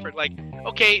Matt Stafford. Like,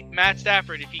 okay, Matt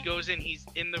Stafford, if he goes in, he's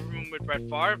in the room with Brett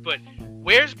Favre, but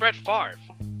where's Brett Favre?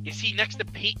 Is he next to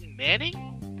Peyton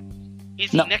Manning?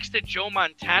 Is he next to Joe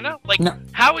Montana? Like,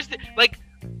 how is the like?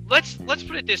 Let's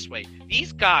put it this way: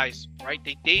 these guys, right?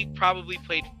 They probably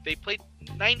played. They played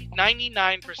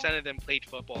 99% of them played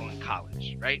football in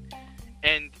college, right?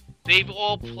 And they've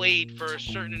all played for a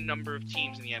certain number of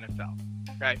teams in the NFL,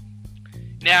 right?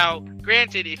 Now,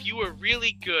 granted, if you were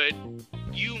really good,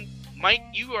 you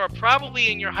are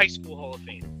probably in your high school Hall of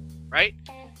Fame, right?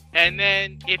 And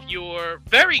then if you're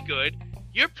very good,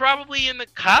 you're probably in the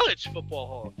college football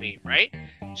Hall of Fame, right?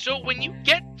 So when you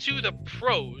get to the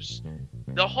pros,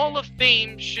 the Hall of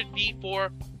Fame should be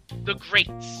for the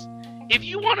greats. If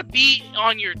you want to be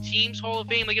on your team's Hall of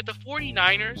Fame, like if the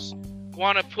 49ers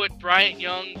want to put Bryant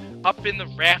Young up in the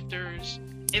rafters,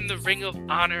 in the Ring of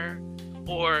Honor,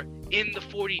 or in the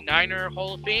 49er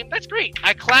Hall of Fame, that's great.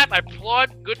 I clap, I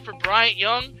applaud, good for Bryant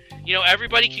Young.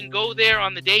 Everybody can go there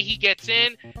on the day he gets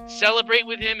in, celebrate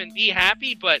with him and be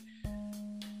happy, but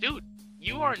dude,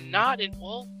 you are not an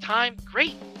all-time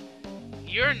great.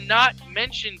 You're not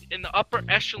mentioned in the upper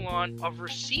echelon of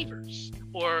receivers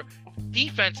or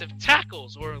defensive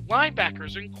tackles or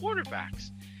linebackers and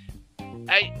quarterbacks.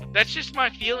 That's just my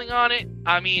feeling on it.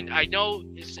 I mean, I know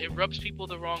it rubs people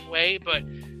the wrong way, but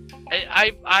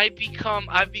I've become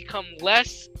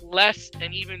less,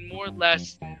 and even more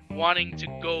less wanting to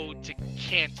go to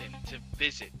Canton to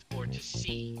visit or to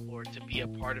see or to be a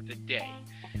part of the day.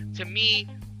 To me,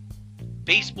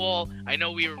 baseball, I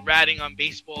know we were ratting on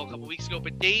baseball a couple weeks ago,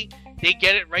 but they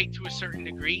get it right to a certain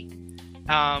degree.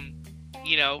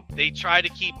 They try to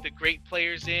keep the great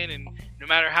players in, and no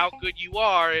matter how good you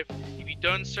are, if you've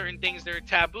done certain things that are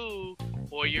taboo,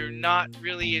 or you're not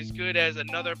really as good as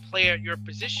another player at your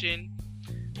position,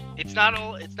 it's not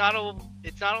all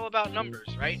about numbers,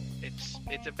 right?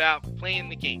 It's about playing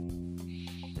the game.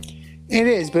 It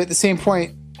is, but at the same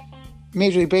point,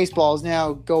 Major League Baseball is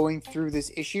now going through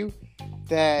this issue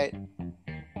that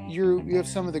you have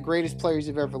some of the greatest players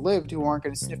who've ever lived who aren't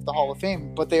going to sniff the Hall of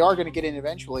Fame, but they are going to get in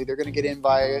eventually. They're going to get in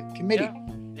by a committee.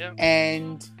 Yeah.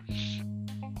 And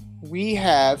we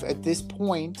have, at this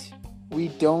point, we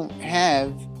don't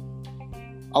have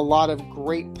a lot of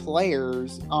great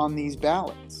players on these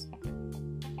ballots.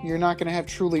 You're not going to have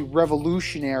truly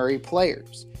revolutionary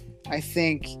players. I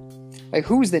think, like,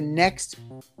 who's the next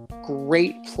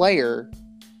great player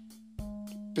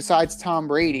besides Tom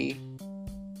Brady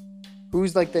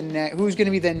Who's like who's going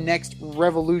to be the next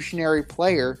revolutionary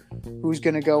player who's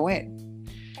going to go in?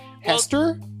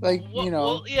 Hester?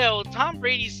 Well, Tom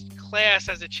Brady's class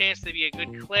has a chance to be a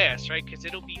good class, right? Because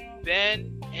it'll be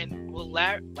Ben and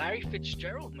Larry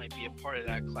Fitzgerald might be a part of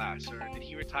that class, or did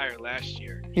he retire last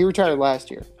year? He retired last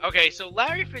year. Okay, so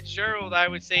Larry Fitzgerald, I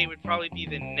would say, would probably be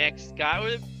the next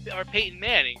guy, or Peyton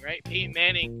Manning, right? Peyton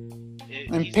Manning.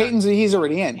 And he's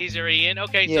already in. He's already in.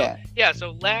 Okay, yeah.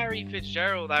 So Larry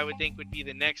Fitzgerald, I would think, would be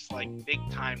the next like big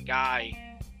time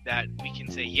guy that we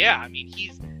can say, yeah. I mean,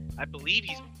 I believe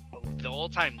he's the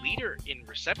all-time leader in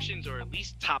receptions, or at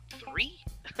least top 3.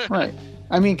 Right.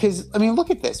 I mean, look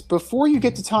at this. Before you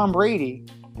get to Tom Brady,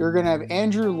 you're gonna have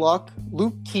Andrew Luck,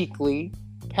 Luke Kuechly,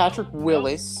 Patrick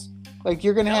Willis. Like,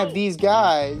 you're gonna have these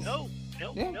guys. No.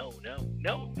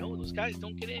 Those guys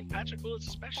don't get in. Patrick Willis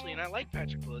especially, and I like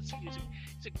Patrick Willis. He's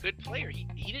a good player.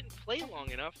 He didn't play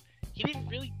long enough. He didn't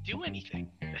really do anything.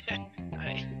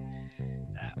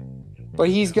 But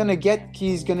he's gonna get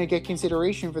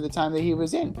consideration for the time that he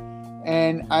was in,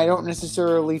 and I don't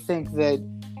necessarily think that.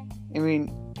 I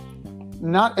mean,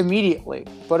 not immediately,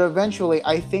 but eventually,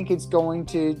 I think it's going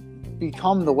to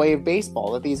become the way of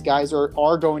baseball that these guys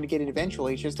are going to get it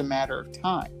eventually. It's just a matter of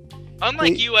time.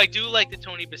 Unlike you, I do like the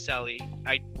Tony Baselli.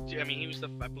 I mean,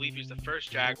 I believe he was the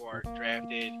first Jaguar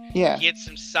drafted. Yeah. He had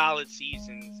some solid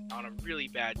seasons on a really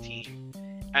bad team.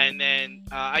 And then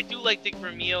I do like Dick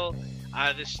Vermeil.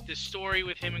 The story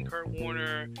with him and Kurt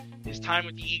Warner, his time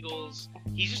with the Eagles.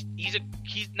 He's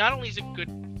not only a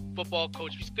good football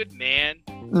coach, he's a good man,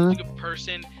 he's a good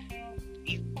person,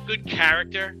 he's good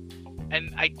character,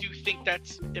 and I do think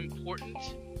that's important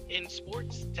in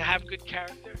sports to have good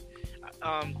character.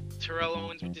 Terrell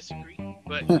Owens would disagree,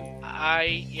 but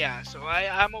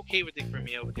I'm okay with Dick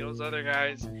Vermeil, but those other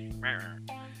guys.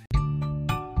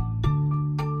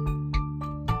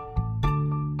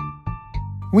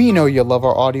 We know you love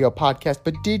our audio podcast,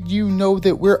 but did you know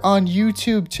that we're on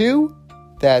YouTube too?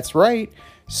 That's right.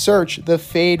 Search The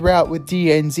Fade Route with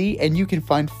DNZ, and you can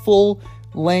find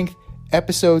full-length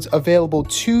episodes available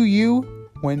to you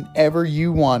whenever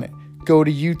you want it. Go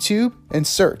to YouTube and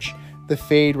search The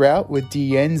Fade Route with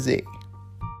DNZ.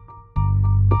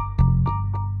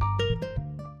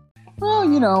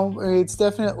 Well, it's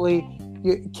definitely...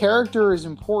 character is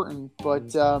important,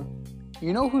 but...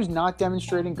 you know who's not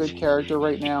demonstrating good character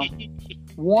right now?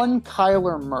 One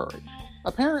Kyler Murray.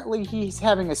 Apparently, he's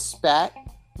having a spat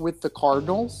with the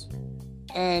Cardinals,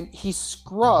 and he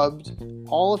scrubbed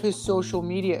all of his social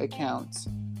media accounts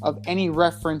of any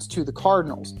reference to the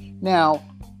Cardinals. Now,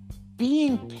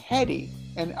 being petty,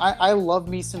 and I love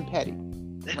me some petty,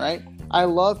 right? I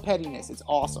love pettiness. It's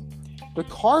awesome. The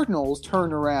Cardinals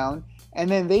turned around, and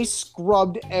then they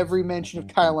scrubbed every mention of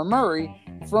Kyler Murray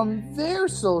from their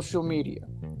social media.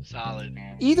 Solid.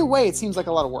 Either way, it seems like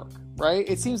a lot of work, right?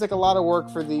 It seems like a lot of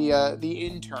work for the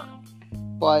intern.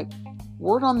 But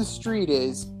word on the street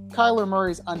is Kyler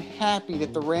Murray's unhappy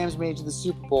that the Rams made it to the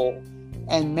Super Bowl,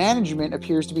 and management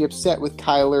appears to be upset with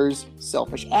Kyler's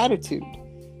selfish attitude.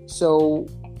 So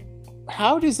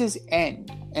how does this end?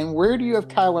 And where do you have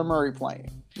Kyler Murray playing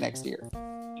next year?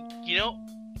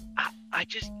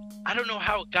 I don't know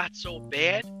how it got so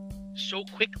bad so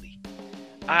quickly.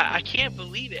 I can't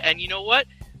believe it. And you know what?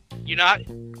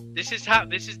 This is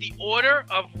the order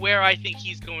of where I think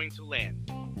he's going to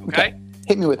land. Okay?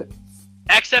 Hit me with it.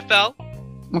 XFL.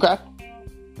 Okay.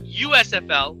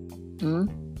 USFL.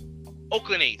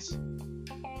 Oakland A's.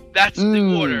 That's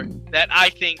the order that I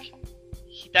think.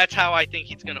 That's how I think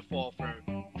he's going to fall for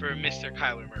Mr.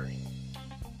 Kyler Murray.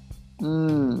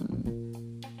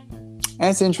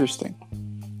 That's interesting.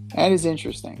 That is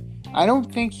interesting. I don't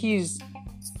think he's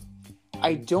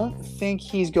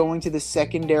going to the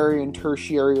secondary and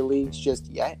tertiary leagues just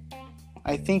yet.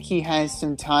 I think he has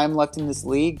some time left in this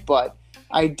league, but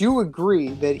I do agree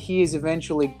that he is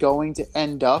eventually going to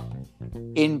end up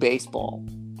in baseball.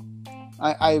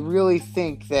 I really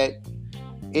think that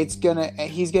he's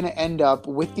gonna end up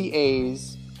with the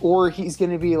A's, or he's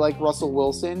gonna be like Russell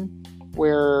Wilson,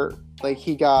 where like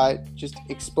he got just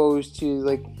exposed to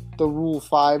like the Rule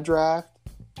 5 draft,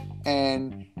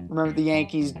 and remember the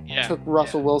Yankees took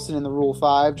Russell Wilson in the Rule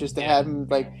 5 just to have him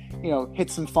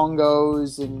hit some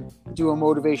fungos and do a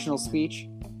motivational speech.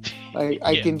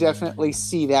 I can definitely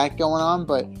see that going on,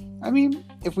 but I mean,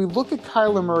 if we look at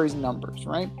Kyler Murray's numbers,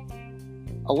 right?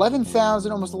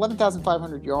 Almost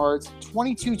 11,500 yards,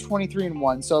 22, 23, and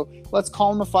 1. So let's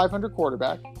call him a 500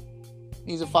 quarterback.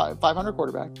 He's a 500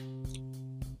 quarterback.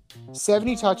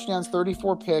 70 touchdowns,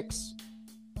 34 picks.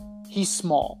 He's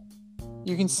small.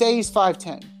 You can say he's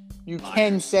 5'10". You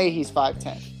can say he's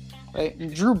 5'10". Right?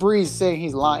 And Drew Brees is saying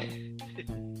he's lying.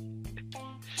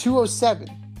 207.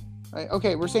 Right?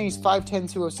 Okay, we're saying he's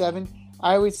 5'10", 207.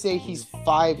 I would say he's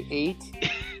 5'8",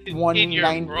 In your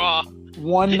raw.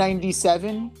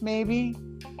 197 maybe.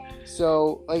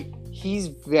 So, like, he's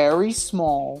very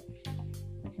small,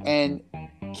 and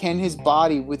can his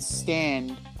body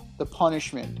withstand the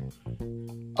punishment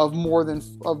of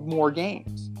more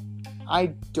games? I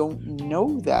don't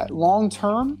know that. Long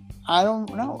term, I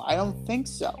don't know. I don't think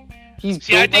so.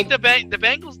 I think the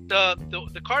Bengals,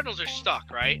 the Cardinals are stuck,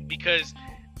 right? Because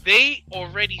they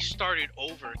already started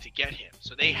over to get him.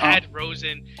 So they had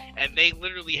Rosen, and they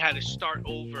literally had to start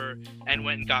over and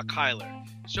went and got Kyler.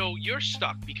 So you're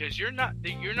stuck because you're not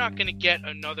going to get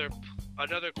another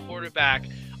quarterback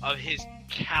of his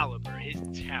caliber, his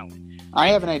talent. I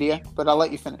have an idea, but I'll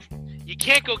let you finish. You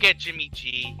can't go get Jimmy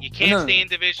G. You can't stay in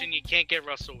division. You can't get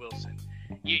Russell Wilson.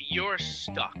 You're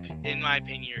stuck. In my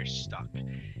opinion, you're stuck.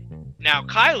 Now,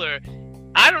 Kyler,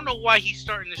 I don't know why he's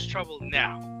starting this trouble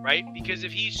now, right? Because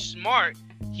if he's smart,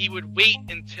 he would wait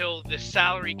until the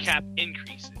salary cap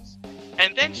increases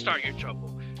and then start your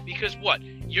trouble. Because what?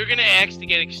 You're going to ask to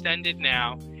get extended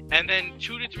now, and then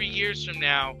 2 to 3 years from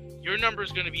now, your number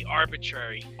is going to be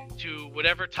arbitrary to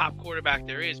whatever top quarterback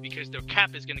there is because their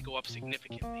cap is going to go up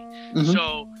significantly. Mm-hmm.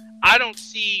 So I don't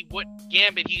see what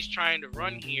gambit he's trying to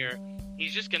run here.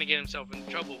 He's just going to get himself in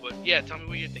trouble. But, yeah, tell me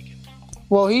what you're thinking.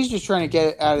 Well, he's just trying to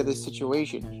get out of this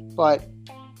situation. But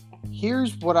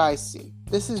here's what I see.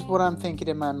 This is what I'm thinking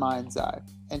in my mind's eye.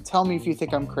 And tell me if you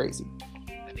think I'm crazy.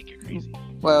 I think you're crazy.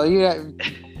 Well, you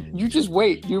just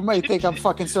wait. You might think I'm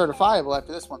fucking certifiable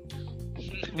after this one.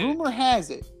 Rumor has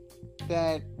it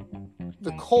that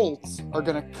the Colts are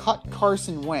going to cut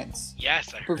Carson Wentz.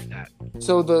 Yes, I heard that.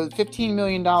 So the $15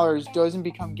 million doesn't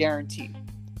become guaranteed.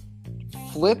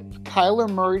 Flip Kyler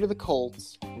Murray to the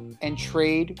Colts and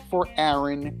trade for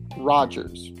Aaron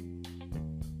Rodgers.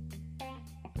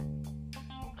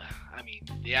 I mean,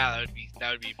 yeah,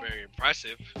 that would be very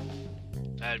impressive.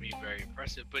 That would be very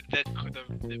impressive. But the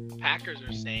Packers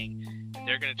are saying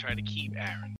they're going to try to keep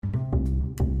Aaron.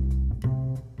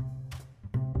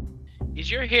 Is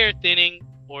your hair thinning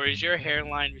or is your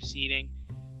hairline receding?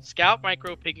 Scalp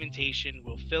micropigmentation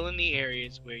will fill in the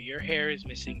areas where your hair is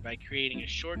missing by creating a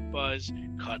short buzz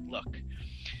cut look.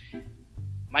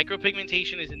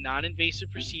 Micropigmentation is a non-invasive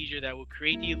procedure that will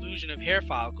create the illusion of hair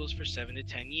follicles for 7 to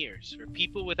 10 years. For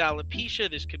people with alopecia,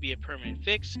 this could be a permanent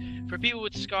fix. For people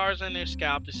with scars on their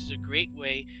scalp, this is a great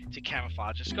way to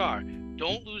camouflage a scar.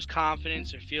 Don't lose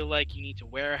confidence or feel like you need to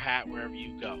wear a hat wherever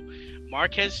you go.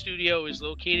 Marquez Studio is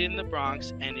located in the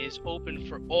Bronx and is open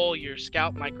for all your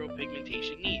scalp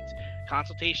micropigmentation needs.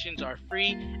 Consultations are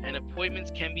free and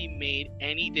appointments can be made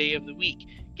any day of the week.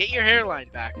 Get your hairline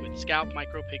back with scalp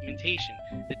micropigmentation.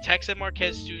 The techs at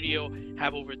Marquez Studio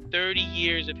have over 30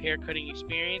 years of haircutting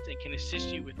experience and can assist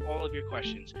you with all of your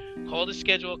questions. Call to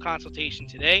schedule a consultation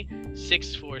today,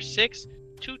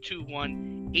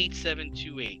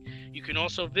 646-221-8728. You can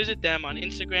also visit them on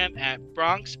Instagram at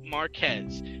Bronx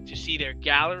Marquez to see their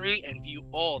gallery and view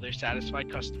all their satisfied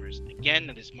customers. Again,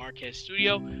 that is Marquez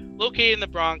Studio, located in the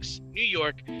Bronx, New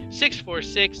York,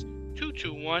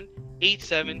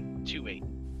 646-221-8728.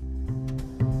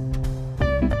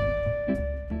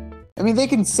 I mean, they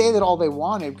can say that all they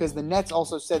wanted because the Nets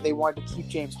also said they wanted to keep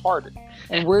James Harden.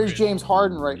 And where's James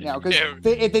Harden right now? Because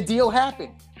the deal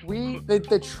happened.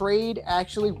 The trade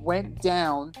actually went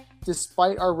down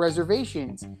despite our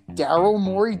reservations. Daryl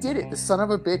Morey did it. The son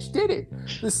of a bitch did it.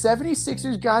 The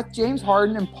 76ers got James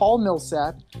Harden and Paul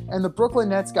Millsap, and the Brooklyn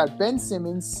Nets got Ben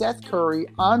Simmons, Seth Curry,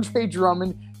 Andre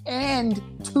Drummond, and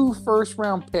 2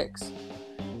 first-round picks.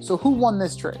 So who won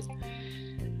this trade?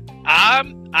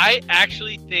 I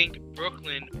actually think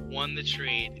Brooklyn won the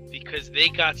trade because they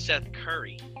got Seth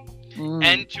Curry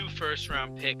and 2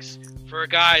 first-round picks for a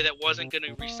guy that wasn't going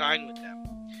to re-sign with them.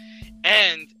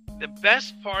 And the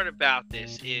best part about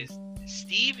this is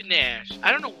Steve Nash.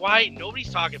 I don't know why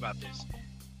nobody's talking about this.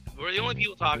 We're the only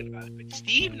people talking about it. But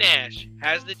Steve Nash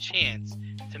has the chance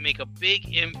to make a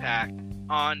big impact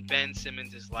on Ben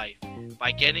Simmons' life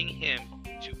by getting him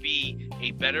to be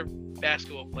a better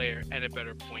basketball player and a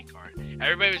better point guard.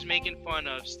 Everybody was making fun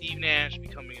of Steve Nash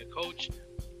becoming a coach.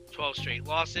 12 straight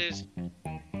losses.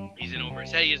 He's in over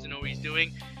his head. He doesn't know what he's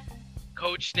doing.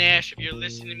 Coach Nash, if you're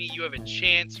listening to me, you have a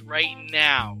chance right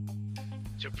now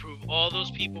to prove all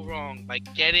those people wrong by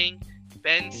getting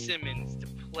Ben Simmons to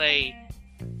play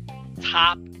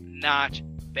top-notch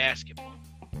basketball.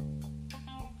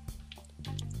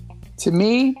 To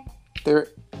me, there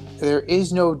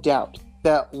is no doubt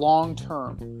that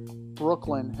long-term,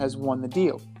 Brooklyn has won the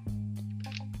deal.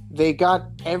 They got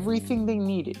everything they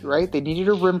needed, right? They needed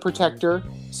a rim protector,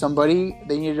 they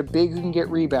needed a big who can get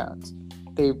rebounds.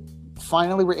 They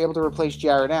finally were able to replace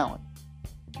Jared Allen.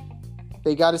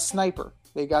 They got a sniper.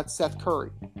 They got Seth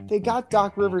Curry. They got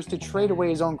Doc Rivers to trade away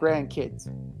his own grandkids.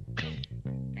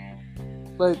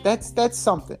 But that's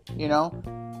something, you know?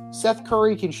 Seth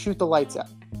Curry can shoot the lights out.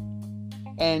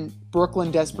 And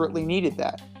Brooklyn desperately needed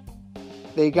that.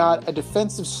 They got a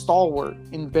defensive stalwart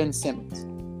in Ben Simmons,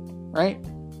 right?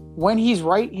 When he's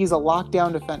right, he's a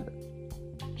lockdown defender.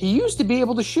 He used to be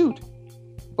able to shoot,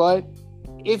 but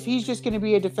if he's just going to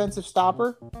be a defensive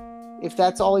stopper, if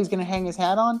that's all he's going to hang his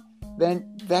hat on,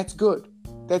 then that's good.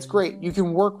 That's great. You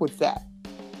can work with that.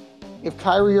 If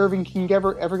Kyrie Irving can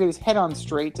ever get his head on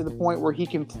straight to the point where he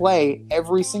can play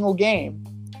every single game,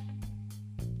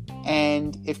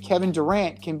 and if Kevin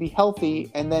Durant can be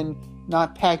healthy and then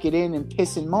not pack it in and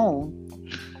piss and moan,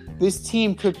 this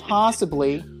team could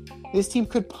possibly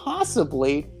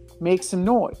make some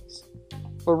noise.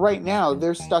 But right now,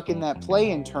 they're stuck in that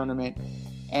play-in tournament,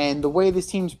 and the way this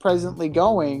team's presently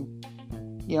going,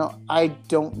 you know, I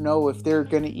don't know if they're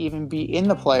going to even be in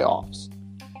the playoffs.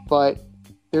 But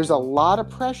there's a lot of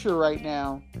pressure right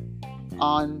now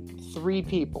on three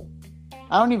people.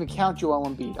 I don't even count Joel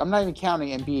Embiid. I'm not even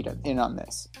counting Embiid in on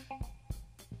this.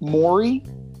 Morey,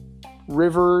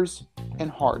 Rivers, and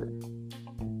Harden.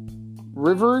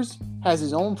 Rivers has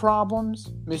his own problems.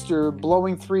 Mr.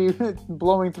 blowing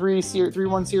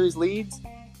 3-1 series leads.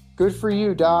 Good for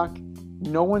you, Doc.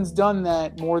 No one's done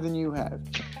that more than you have.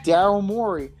 Daryl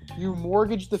Morey, you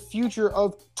mortgaged the future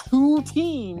of two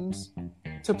teams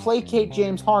to placate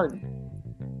James Harden.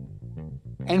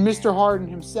 And Mr. Harden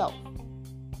himself,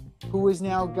 who has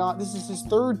now got, this is his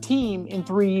third team in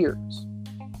 3 years.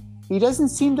 He doesn't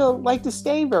seem to like to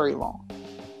stay very long.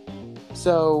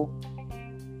 So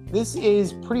this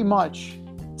is pretty much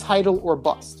title or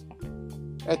bust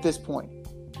at this point.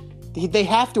 They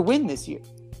have to win this year.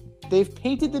 They've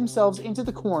painted themselves into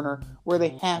the corner where they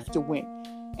have to win.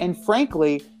 And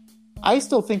frankly, I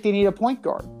still think they need a point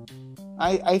guard.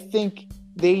 I think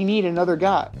they need another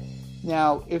guy.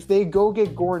 Now, if they go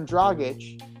get Goran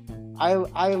Dragic,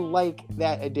 I like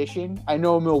that addition. I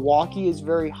know Milwaukee is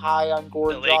very high on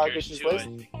Goran Dragic's list.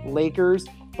 Lakers.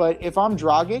 But if I'm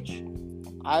Dragic,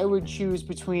 I would choose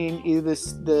between either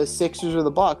the Sixers or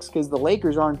the Bucks, because the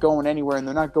Lakers aren't going anywhere and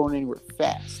they're not going anywhere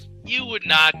fast. You would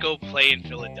not go play in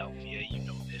Philadelphia. You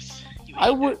know this. You hate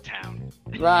I would. that town.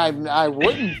 I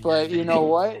wouldn't, but you know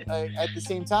what? At the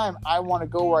same time, I want to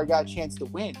go where I got a chance to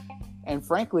win. And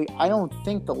frankly, I don't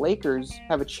think the Lakers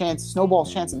have a snowball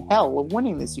chance in hell of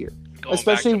winning this year. Going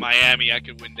especially back to Miami, I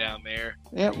could win down there.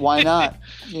 Yeah, why not?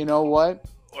 You know what?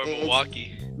 Or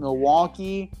Milwaukee.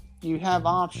 Milwaukee, you have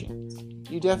options.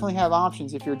 You definitely have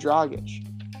options if you're Dragic.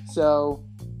 So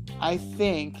I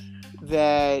think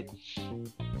that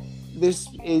this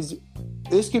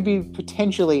could be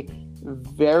potentially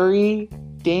very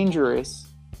dangerous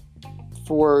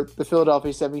for the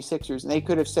Philadelphia 76ers, and they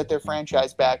could have set their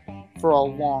franchise back for a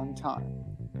long time.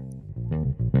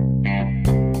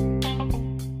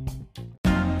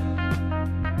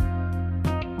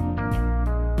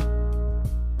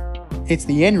 It's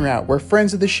the In Route, where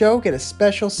friends of the show get a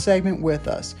special segment with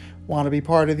us. Want to be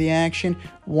part of the action?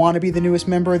 Want to be the newest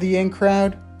member of the In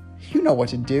Crowd? You know what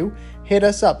to do. Hit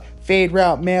us up,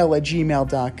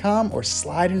 faderoutemail@gmail.com, or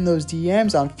slide in those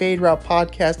DMs on Fade Route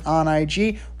Podcast on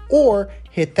IG, or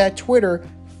hit that Twitter,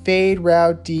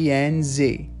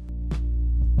 FadeRouteDNZ.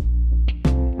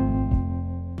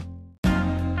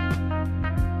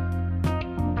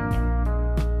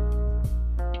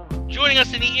 Joining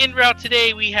us in the In Route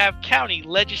today, we have County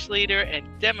Legislator and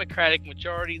Democratic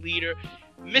Majority Leader,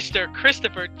 Mr.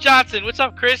 Christopher Johnson. What's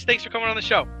up, Chris? Thanks for coming on the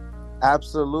show.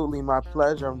 Absolutely, my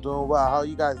pleasure. I'm doing well. How are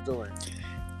you guys doing?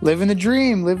 Living the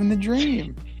dream.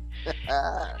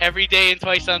 Every day and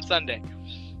twice on Sunday.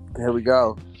 Here we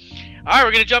go. All right,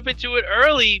 we're going to jump into it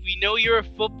early. We know you're a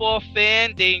football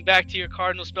fan dating back to your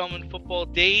Cardinal Spellman football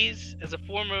days. As a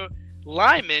former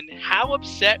lineman, how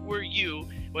upset were you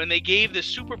when they gave the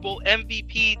Super Bowl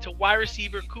MVP to wide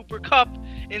receiver Cooper Kupp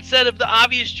instead of the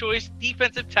obvious choice,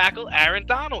 defensive tackle Aaron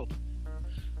Donald?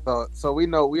 So we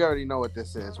already know what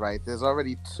this is, right? There's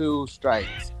already two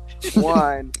strikes.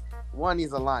 One,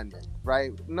 he's a lineman,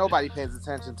 right? Nobody pays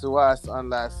attention to us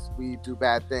unless we do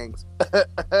bad things.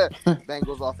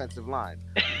 Bengals offensive line.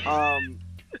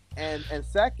 And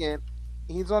second,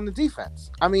 he's on the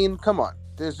defense. I mean, come on.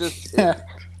 There's just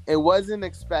it wasn't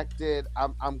expected.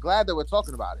 I'm glad that we're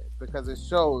talking about it because it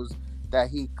shows that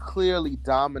he clearly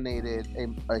dominated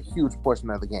a huge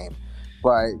portion of the game.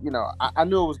 But, you know, I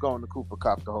knew it was going to Cooper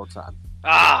Kupp the whole time.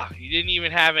 You didn't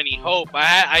even have any hope.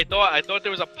 I thought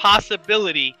there was a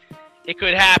possibility it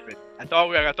could happen. I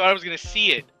thought I was going to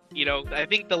see it I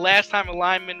think the last time a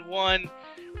lineman won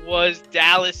was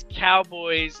Dallas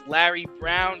Cowboys. Larry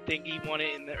Brown, think he won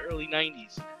it in the early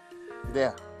 90s.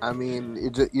 Yeah, I mean,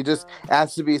 it just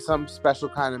has to be some special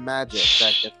kind of magic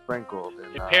that gets sprinkled.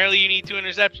 And, Apparently, you need 2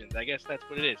 interceptions. I guess that's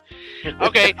what it is.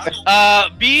 Okay,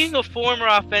 being a former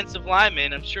offensive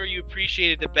lineman, I'm sure you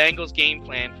appreciated the Bengals' game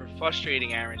plan for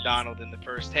frustrating Aaron Donald in the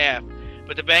first half,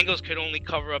 but the Bengals could only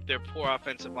cover up their poor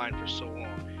offensive line for so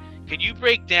long. Could you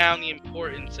break down the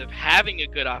importance of having a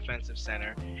good offensive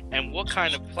center and what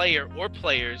kind of player or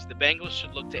players the Bengals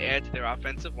should look to add to their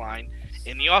offensive line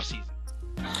in the offseason?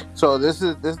 So this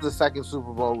is the second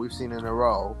Super Bowl we've seen in a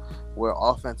row where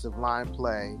offensive line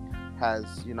play has,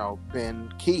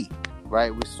 been key,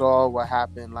 right? We saw what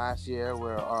happened last year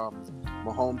where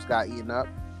Mahomes got eaten up,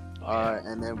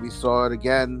 and then we saw it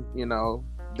again,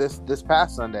 this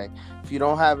past Sunday. If you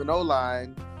don't have an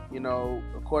O-line,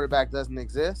 a quarterback doesn't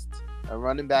exist, a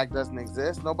running back doesn't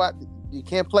exist. You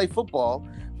can't play football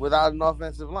without an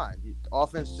offensive line.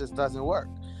 Offense just doesn't work.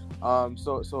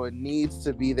 So it needs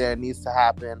to be there. It needs to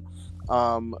happen.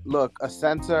 Look, a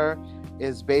center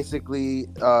is basically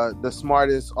the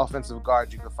smartest offensive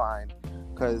guard you can find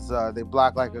because they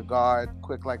block like a guard,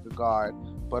 quick like a guard,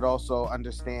 but also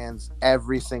understands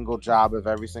every single job of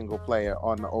every single player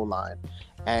on the O-line.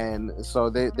 And so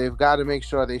they've got to make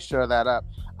sure they shore that up.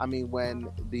 I mean, when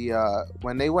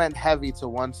they went heavy to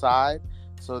one side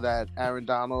so that Aaron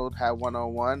Donald had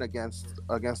one-on-one against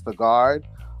the guard,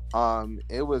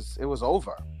 it was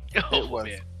over. It was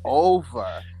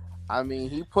over. I mean,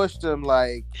 he pushed him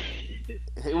like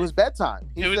it was bedtime.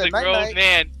 It was a grown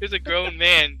man. It was a grown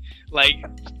man like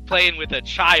playing with a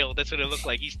child. That's what it looked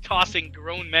like. He's tossing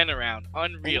grown men around.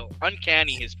 Unreal,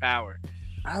 uncanny his power.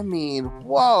 I mean,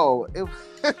 whoa!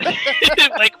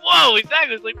 Like whoa,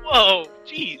 exactly. It's like whoa,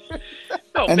 jeez.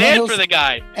 Oh, bad for the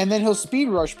guy. And then he'll speed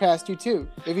rush past you too.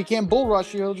 If he can't bull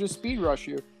rush you, he'll just speed rush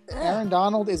you. Aaron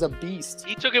Donald is a beast.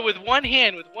 He took it with one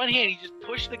hand. With one hand, he just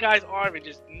pushed the guy's arm and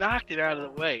just knocked it out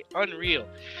of the way. Unreal.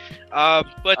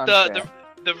 But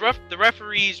the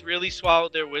referees really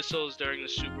swallowed their whistles during the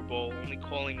Super Bowl, only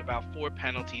calling about 4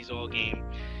 penalties all game.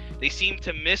 They seemed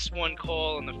to miss one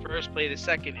call on the first play of the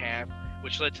second half,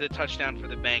 which led to the touchdown for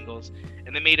the Bengals,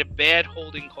 and they made a bad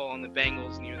holding call on the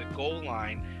Bengals near the goal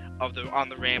line on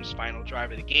the Rams' final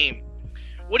drive of the game.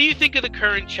 What do you think of the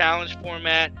current challenge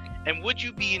format, and would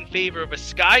you be in favor of a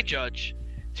sky judge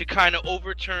to kind of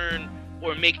overturn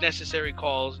or make necessary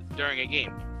calls during a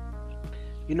game?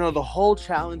 The whole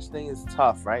challenge thing is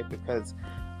tough, right? Because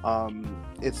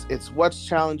it's what's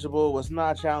challengeable, what's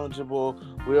not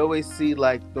challengeable. We always see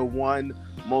like the one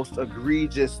most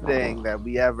egregious thing that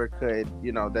we ever could,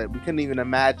 that we couldn't even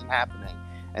imagine happening.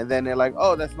 And then they're like,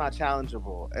 oh, that's not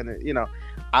challengeable. And,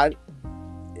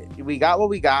 we got what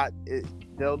we got.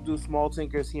 They'll do small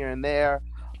tinkers here and there.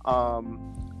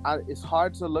 It's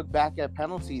hard to look back at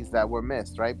penalties that were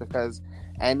missed, right? Because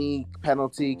any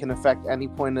penalty can affect any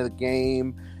point of the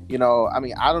game. I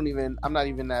mean, I'm not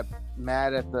even that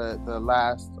mad at the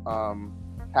last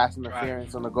pass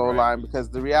interference on the goal line, because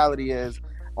the reality is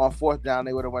on 4th down,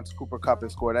 they would have went to Kupp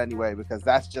and scored anyway, because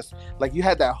that's just like you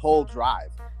had that whole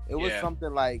drive. It was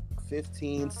something like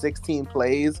 15, 16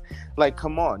 plays. Like,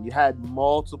 come on, you had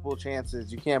multiple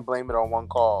chances. You can't blame it on one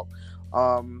call.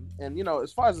 And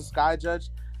as far as the sky judge,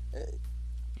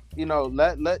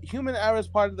 let human error is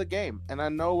part of the game. And I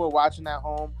know we're watching at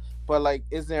home, but like,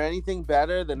 is there anything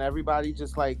better than everybody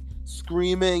just like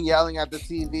screaming, yelling at the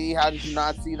TV? How did you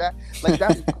not see that? Like,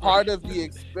 that's part of the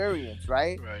experience,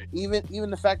 right? Even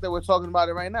the fact that we're talking about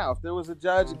it right now. If there was a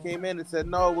judge that came in and said,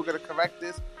 no, we're going to correct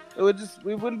this,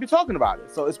 we wouldn't be talking about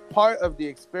it. So it's part of the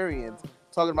experience,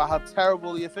 talking about how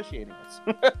terrible the officiating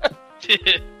is.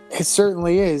 It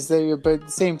certainly is, but at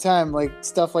the same time, like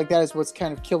stuff like that is what's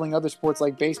kind of killing other sports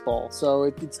like baseball.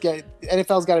 So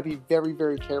NFL's got to be very,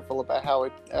 very careful about how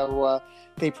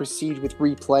they proceed with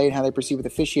replay and how they proceed with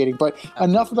officiating. But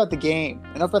enough about the game.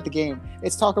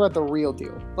 Let's talk about the real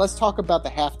deal. Let's talk about the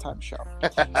halftime show.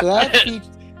 So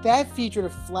that featured a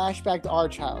flashback to our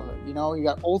childhood. You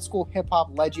got old school hip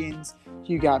hop legends.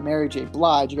 You got Mary J.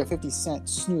 Blige. You got 50 Cent,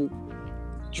 Snoop,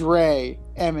 Dre,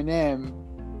 Eminem.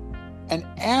 And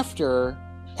after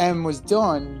M was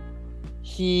done,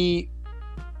 he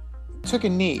took a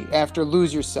knee after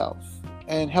Lose Yourself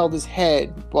and held his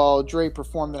head while Dre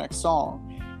performed the next song.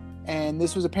 And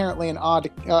this was apparently a nod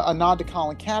to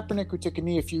Colin Kaepernick, who took a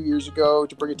knee a few years ago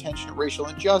to bring attention to racial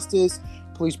injustice,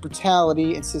 police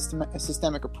brutality, and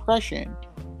systemic oppression.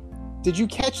 Did you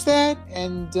catch that?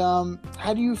 And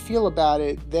how do you feel about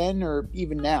it then or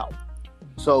even now?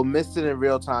 So missed it in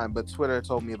real time, but Twitter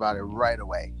told me about it right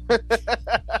away.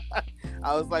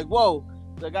 I was like, whoa,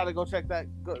 I gotta go check that.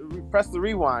 Press the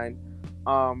rewind.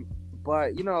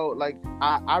 But you know, like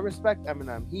I respect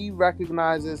Eminem. He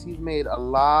recognizes he's made a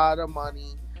lot of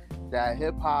money, that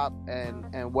hip hop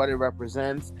and what it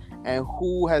represents, and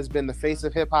who has been the face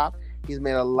of hip hop. He's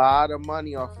made a lot of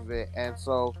money off of it, and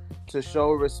so to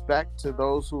show respect to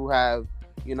those who have,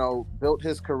 you know, built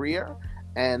his career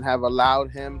and have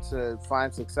allowed him to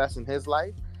find success in his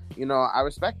life, you know, I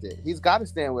respect it. He's got to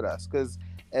stand with us, because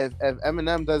if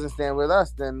Eminem doesn't stand with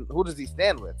us, then who does he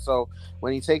stand with? So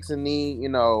when he takes a knee,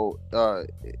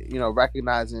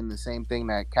 recognizing the same thing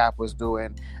that Cap was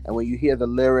doing, and when you hear the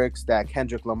lyrics that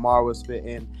Kendrick Lamar was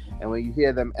spitting, and when you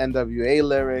hear them NWA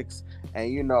lyrics,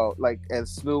 and and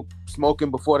Snoop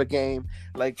smoking before the game,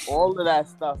 like all of that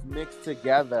stuff mixed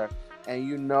together,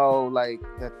 and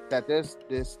that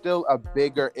there's still a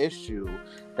bigger issue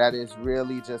that is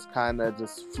really just kind of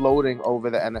just floating over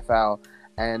the NFL.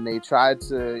 And they tried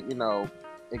to,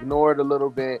 ignore it a little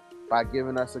bit by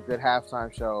giving us a good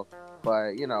halftime show.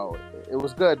 But, it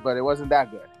was good, but it wasn't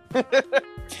that good.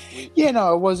 Yeah,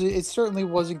 no, it wasn't. It certainly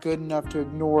wasn't good enough to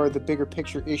ignore the bigger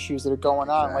picture issues that are going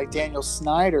on. Exactly. Like Daniel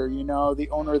Snyder, the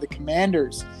owner of the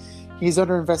Commanders. He's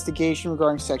under investigation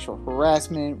regarding sexual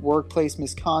harassment, workplace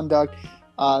misconduct.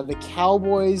 The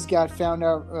Cowboys got found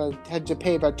out, had to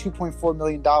pay about $2.4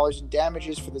 million in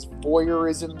damages for this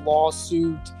voyeurism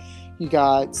lawsuit. You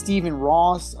got Stephen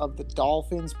Ross of the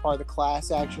Dolphins, part of the class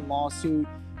action lawsuit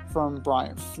from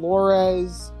Brian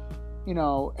Flores,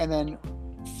 and then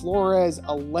Flores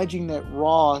alleging that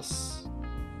Ross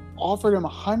offered him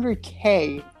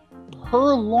 $100K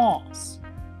per loss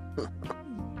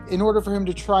in order for him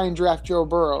to try and draft Joe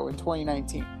Burrow in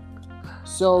 2019.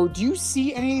 So do you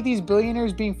see any of these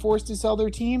billionaires being forced to sell their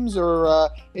teams,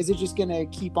 or is it just going to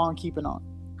keep on keeping on?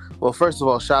 Well, first of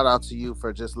all, shout out to you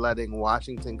for just letting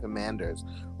Washington Commanders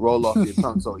roll off your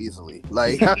tongue so easily.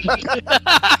 Like,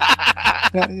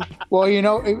 well,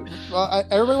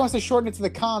 everybody wants to shorten it to the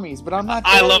commies, but I'm not.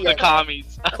 I love the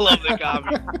commies. I love the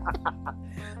commies.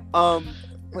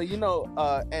 But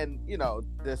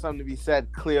there's something to be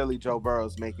said. Clearly, Joe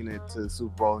Burrow's making it to the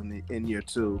Super Bowl in year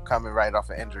 2, coming right off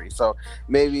an injury. So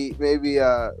maybe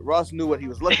Ross knew what he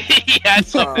was looking for. He had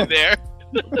something there.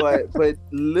 but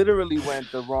literally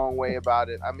went the wrong way about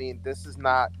it. I mean, this is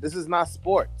not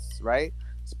sports, right?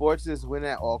 Sports is win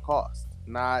at all costs,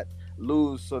 not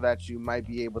lose so that you might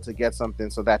be able to get something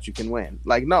so that you can win.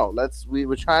 Like, no, we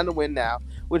were trying to win now,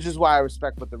 which is why I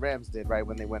respect what the Rams did, right,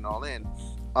 when they went all in.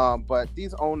 But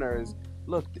these owners,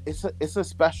 look, it's a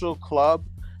special club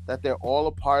that they're all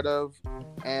a part of,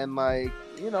 and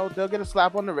they'll get a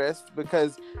slap on the wrist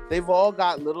because they've all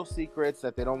got little secrets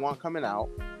that they don't want coming out.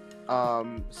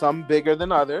 Some bigger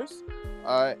than others,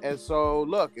 and so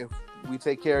look, if we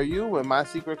take care of you, when my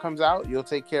secret comes out, you'll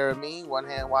take care of me. One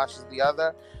hand washes the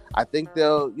other. I think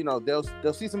they'll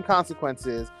see some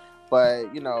consequences,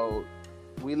 but the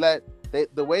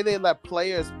way they let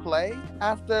players play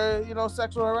after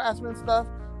sexual harassment stuff,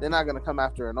 they're not gonna come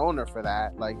after an owner for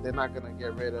that. Like, they're not gonna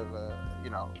get rid of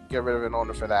an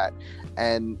owner for that.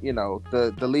 And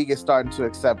the league is starting to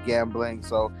accept gambling,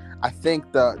 so I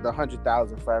think the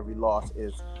 $100,000 for every loss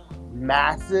is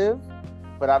massive,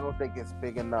 but I don't think it's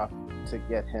big enough to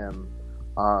get him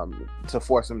to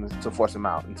force him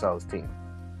out and sell his team.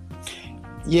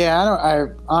 Yeah, I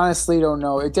honestly don't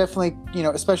know. It definitely,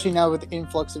 especially now with the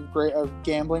influx of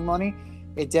gambling money,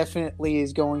 it definitely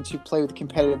is going to play with the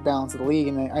competitive balance of the league.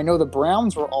 And I know the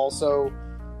Browns were also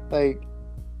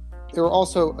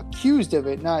accused of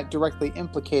it, not directly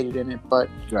implicated in it. But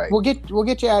right. We'll get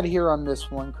you out of here on this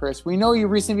one, Chris. We know you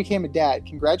recently became a dad.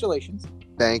 Congratulations.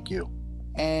 Thank you.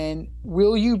 And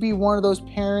will you be one of those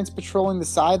parents patrolling the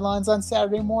sidelines on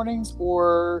Saturday mornings,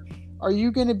 or are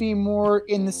you going to be more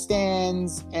in the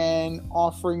stands and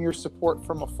offering your support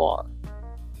from afar?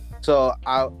 So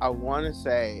I want to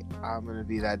say I'm going to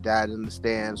be that dad in the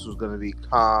stands who's going to be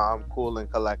calm, cool, and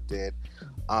collected.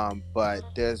 But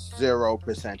there's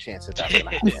 0% chance that that's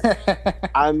going to happen.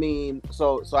 I mean,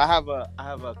 so I have a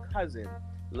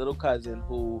little cousin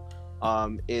who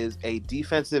is a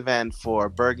defensive end for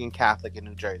Bergen Catholic in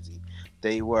New Jersey.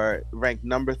 They were ranked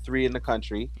number 3 in the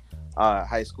country,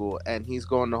 high school, and he's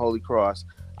going to Holy Cross.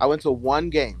 I went to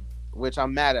one game, which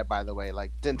I'm mad at, by the way.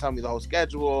 Like, didn't tell me the whole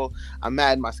schedule. I'm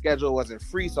mad my schedule wasn't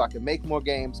free so I could make more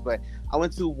games, but I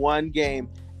went to one game,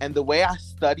 and the way I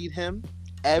studied him,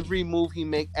 every move he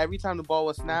make, every time the ball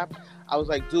was snapped, I was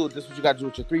like, dude, this is what you got to do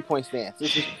with your 3-point stance.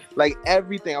 This is like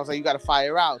everything. I was like, you got to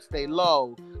fire out, stay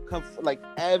low, like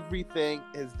everything.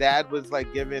 His dad was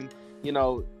like giving,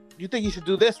 you think you should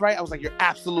do this, right? I was like, you're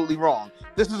absolutely wrong.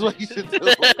 This is what you should do.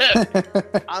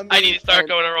 I need to start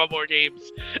going to more games.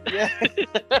 Yeah.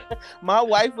 My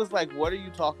wife was like, what are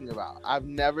you talking about? I've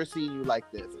never seen you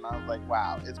like this. And I was like,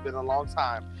 wow, it's been a long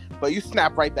time. But you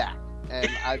snap right back. And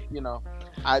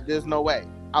there's no way.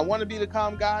 I want to be the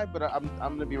calm guy, but I'm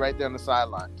going to be right there on the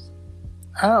sidelines.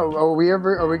 Oh, are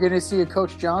we going to see a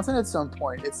Coach Johnson at some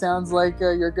point? It sounds like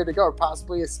you're good to go, or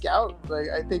possibly a scout. Like,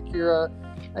 I think you're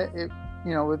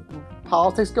with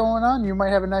politics going on, you might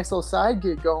have a nice little side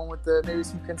gig going with maybe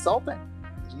some consulting.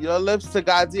 Your lips to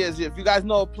God's ears. If you guys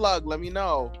know a plug, let me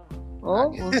know.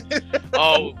 Oh,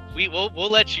 we'll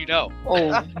let you know.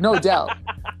 Oh, no doubt.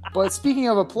 But speaking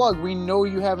of a plug, we know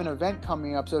you have an event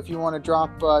coming up. So if you want to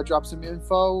drop some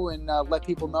info and let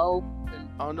people know.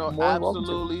 Oh no,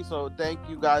 absolutely. So thank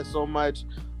you guys so much.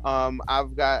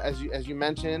 I've got, as you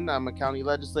mentioned, I'm a county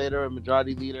legislator, a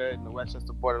majority leader in the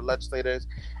Westchester Board of Legislators.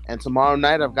 And tomorrow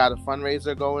night, I've got a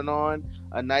fundraiser going on.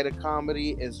 A night of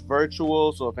comedy is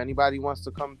virtual. So if anybody wants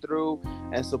to come through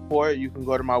and support, you can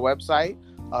go to my website,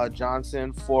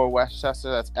 Johnson for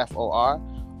Westchester. That's FOR,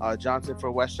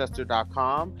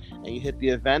 johnsonforwestchester.com. And you hit the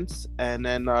events. And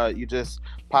then you just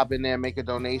pop in there, make a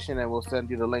donation, and we'll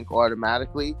send you the link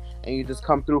automatically. And you just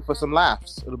come through for some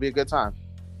laughs. It'll be a good time.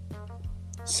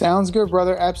 Sounds good,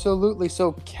 brother. Absolutely.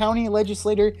 So, County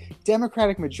Legislator,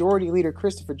 Democratic Majority Leader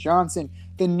Christopher Johnson,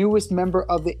 the newest member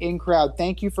of the In Crowd.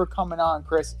 Thank you for coming on,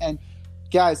 Chris. And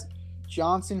guys,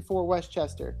 Johnson for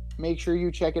Westchester. Make sure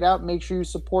you check it out. Make sure you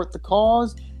support the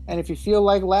cause. And if you feel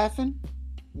like laughing,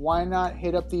 why not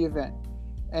hit up the event?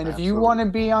 And if you want to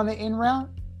be on the in route,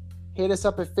 hit us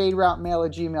up at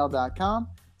faderoutemail@gmail.com.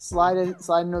 Slide into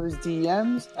those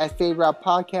DMs at Fade Route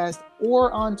Podcast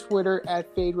or on Twitter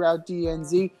at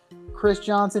FadeRouteDNZ. Chris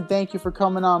Johnson, thank you for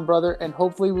coming on, brother, and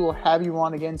hopefully we will have you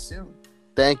on again soon.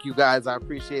 Thank you, guys. I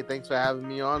appreciate it. Thanks for having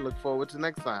me on. Look forward to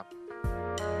next time.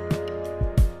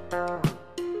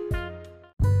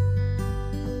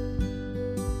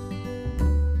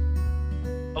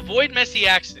 Avoid messy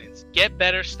accidents. Get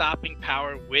better stopping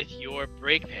power with your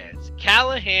brake pads.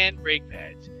 Callahan brake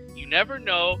pads. You never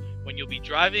know when you'll be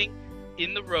driving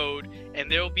in the road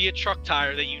and there will be a truck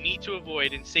tire that you need to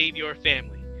avoid and save your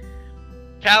family.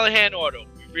 Callahan Auto.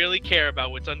 We really care about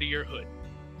what's under your hood.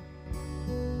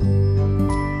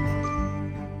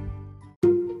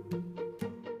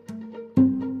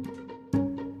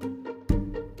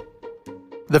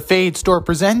 The Fade Store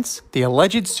presents the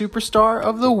Alleged Superstar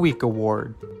of the Week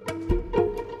Award.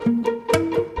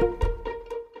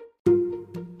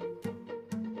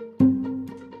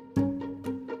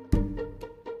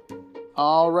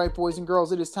 All right, boys and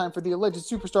girls, it is time for the Alleged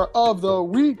Superstar of the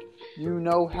Week. You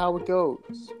know how it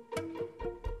goes.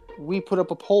 We put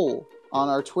up a poll on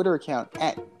our Twitter account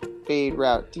at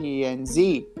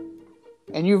FadeRouteDNZ.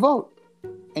 And you vote.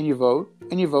 And you vote.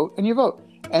 And you vote. And you vote.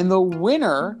 And the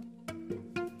winner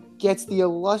gets the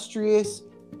illustrious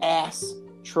ass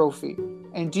trophy.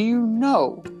 And do you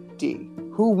know, D,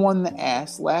 who won the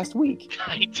ass last week?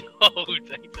 I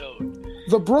don't.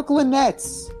 The Brooklyn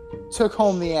Nets took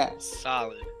home the ass.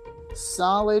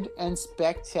 Solid and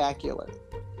spectacular.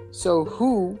 So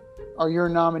who are your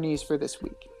nominees for this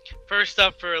week? First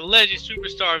up for Alleged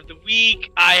Superstar of the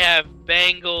Week, I have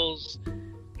Bengals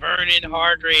Vernon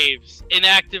Hargreaves,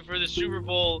 inactive for the Super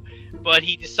Bowl, but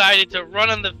he decided to run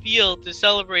on the field to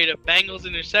celebrate a Bengals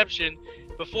interception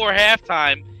before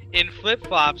halftime in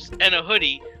flip-flops and a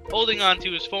hoodie, holding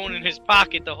onto his phone in his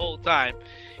pocket the whole time.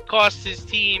 Cost his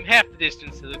team half the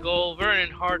distance to the goal. Vernon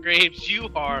Hargreaves, you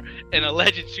are an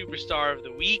Alleged Superstar of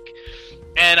the Week.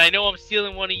 And I know I'm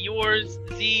stealing one of yours,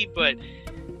 Z, but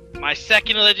my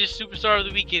second Alleged Superstar of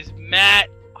the Week is Matt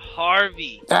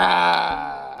Harvey.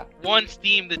 Once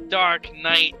deemed the Dark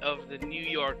Knight of the New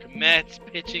York Mets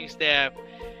pitching staff,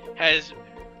 has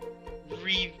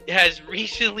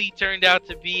recently turned out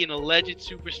to be an Alleged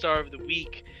Superstar of the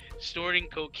Week, snorting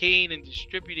cocaine and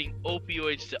distributing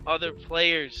opioids to other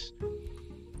players.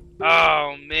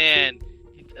 Oh, man.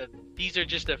 These are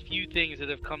just a few things that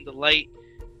have come to light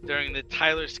during the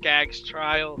Tyler Skaggs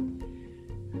trial.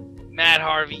 Matt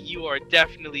Harvey, you are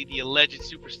definitely the Alleged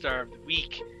Superstar of the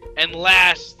Week. And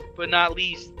last but not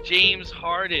least, James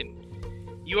Harden.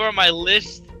 You are my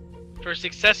list for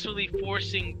successfully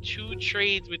forcing 2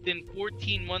 trades within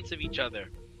 14 months of each other.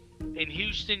 In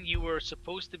Houston, you were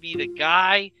supposed to be the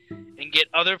guy and get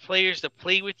other players to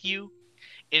play with you.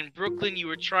 In Brooklyn, you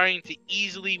were trying to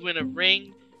easily win a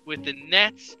ring with the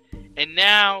Nets. And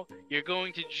now you're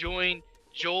going to join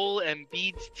Joel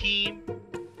Embiid's team.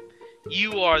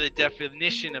 You are the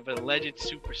definition of an Alleged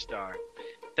Superstar.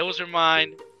 Those are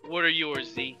mine. What are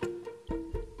yours, Z?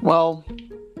 Well,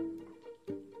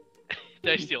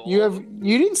 Did I steal You all?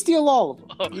 you didn't steal all of them.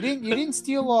 Oh. You didn't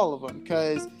steal all of them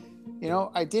because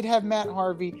I did have Matt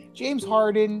Harvey, James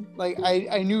Harden. Like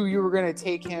I knew you were gonna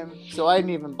take him, so I didn't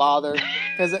even bother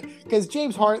because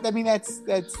James Harden. I mean that's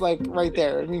like right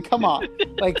there. I mean come on,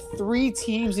 like 3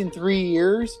 teams in 3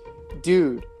 years,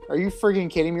 dude. Are you freaking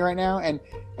kidding me right now? And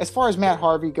as far as Matt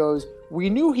Harvey goes, we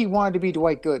knew he wanted to be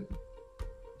Dwight Gooden.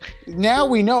 Now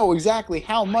we know exactly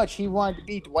how much he wanted to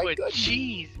be Dwight But Gooden.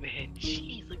 jeez, man,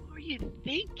 jeez, like what were you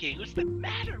thinking? What's the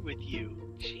matter with you?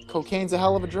 Jeez. Cocaine's a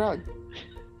hell of a drug.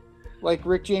 Like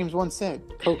Rick James once said,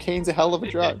 cocaine's a hell of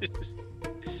a drug.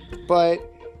 But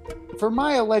for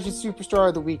my alleged superstar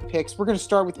of the week picks, we're going to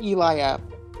start with Eli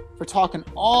Apple for talking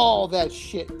all that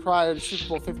shit prior to Super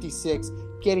Bowl 56,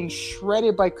 getting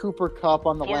shredded by Cooper Kupp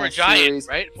on the Former last Giant, series.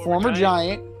 right? Former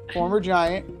Giant.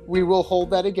 We will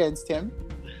hold that against him.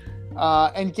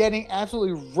 And getting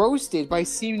absolutely roasted by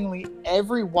seemingly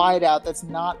every wideout that's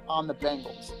not on the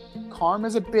Bengals.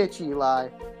 Karma's a bitch, Eli.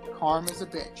 Karma's a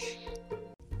bitch.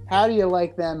 How do you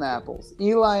like them apples?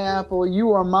 Eli Apple,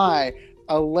 you are my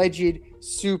alleged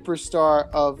superstar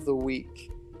of the week.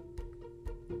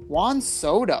 Juan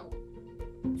Soto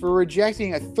for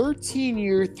rejecting a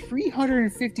 13-year,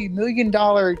 $350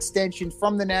 million extension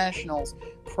from the Nationals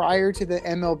prior to the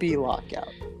MLB lockout.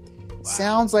 Wow.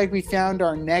 Sounds like we found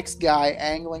our next guy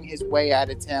angling his way out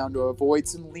of town to avoid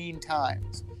some lean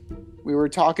times. We were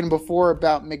talking before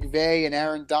about McVay and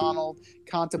Aaron Donald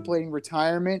contemplating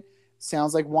retirement.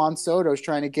 Sounds like Juan Soto's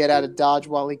trying to get out of Dodge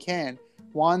while he can.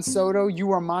 Juan Soto,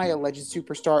 you are my alleged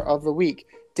superstar of the week.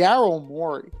 Daryl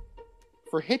Morey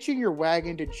for hitching your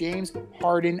wagon to James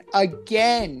Harden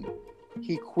again.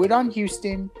 He quit on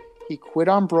Houston. He quit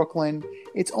on Brooklyn.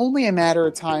 It's only a matter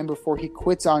of time before he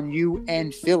quits on you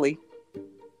and Philly.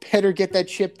 Better get that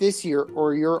chip this year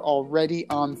or you're already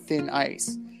on thin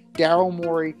ice. Daryl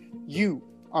Morey, you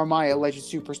are my alleged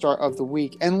superstar of the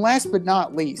week. And last but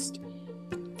not least,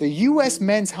 the U.S.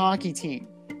 men's hockey team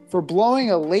for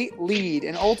blowing a late lead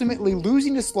and ultimately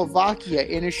losing to Slovakia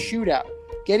in a shootout,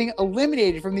 getting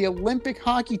eliminated from the Olympic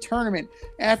hockey tournament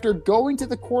after going to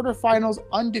the quarterfinals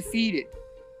undefeated.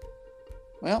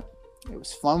 Well, it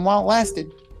was fun while it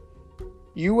lasted.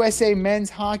 USA men's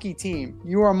hockey team,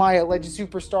 you are my alleged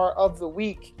superstar of the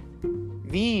week.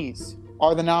 These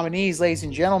are the nominees, ladies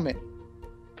and gentlemen.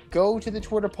 Go to the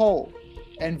Twitter poll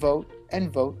and vote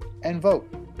and vote and vote.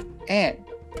 And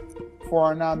for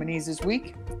our nominees this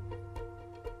week,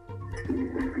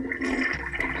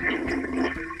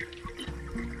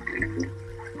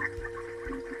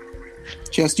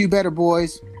 just do better,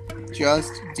 boys.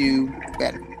 Just do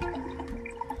better.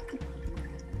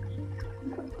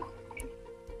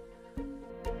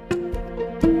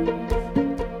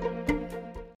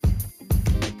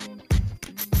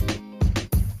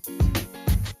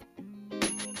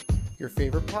 Your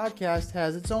favorite podcast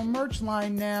has its own merch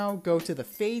line now. Go to the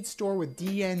Fade store with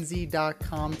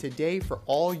DNZ.com today for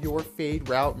all your Fade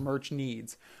Route merch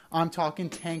needs. I'm talking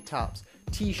tank tops,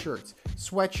 t-shirts,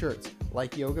 sweatshirts,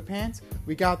 like yoga pants,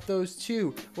 we got those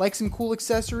too. Like some cool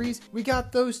accessories, we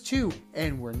got those too.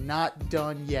 And we're not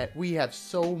done yet. We have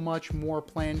so much more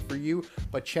planned for you,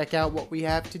 but check out what we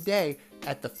have today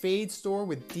at the Fade store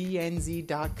with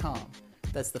DNZ.com.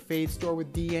 That's the Fade store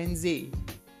with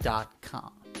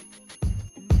DNZ.com.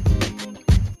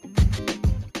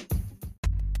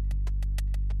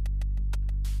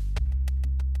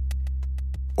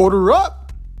 Order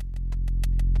up!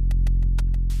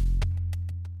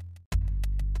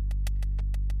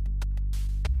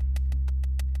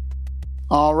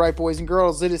 All right, boys and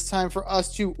girls, it is time for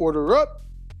us to order up.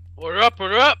 Order up,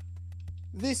 order up.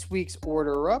 This week's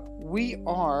order up, we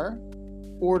are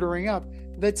ordering up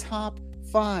the top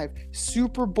 5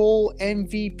 Super Bowl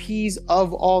MVPs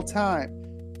of all time.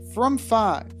 From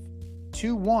 5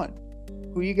 to 1.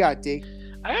 Who you got, D?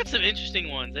 I got some interesting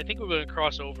ones. I think we're going to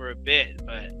cross over a bit,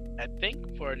 but I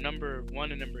think for number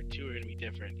 1 and number 2 are going to be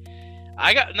different.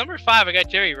 I got number 5. I got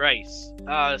Jerry Rice,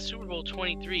 Super Bowl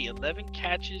 23, 11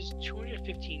 catches,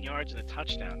 215 yards, and a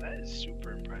touchdown. That is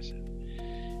super impressive.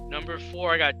 Number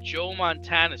 4, I got Joe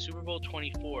Montana, Super Bowl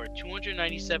 24,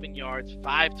 297 yards,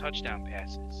 5 touchdown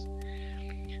passes.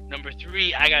 Number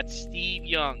 3, I got Steve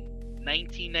Young,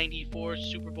 1994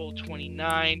 Super Bowl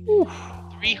 29. Oof.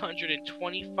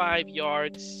 325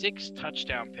 yards, 6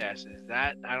 touchdown passes.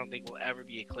 That I don't think will ever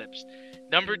be eclipsed.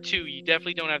 Number 2, you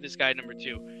definitely don't have this guy. Number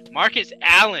 2, Marcus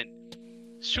Allen,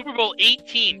 Super Bowl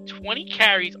 18, 20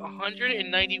 carries,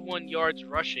 191 yards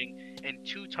rushing, and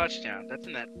 2 touchdowns. That's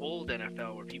in that old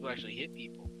NFL where people actually hit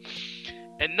people.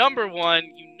 And number 1,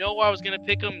 you know I was going to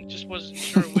pick him, just wasn't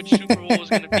sure which Super Bowl was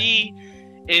going to be,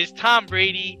 is Tom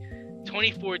Brady,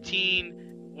 2014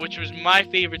 which was my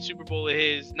favorite Super Bowl of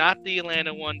his, not the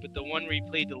Atlanta one, but the one where he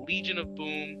played the Legion of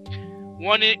Boom.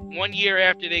 Won it 1 year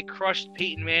after they crushed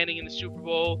Peyton Manning in the Super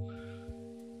Bowl.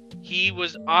 He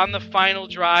was on the final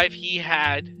drive he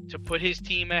had to put his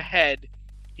team ahead.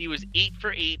 He was 8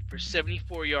 for 8 for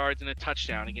 74 yards and a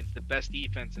touchdown against the best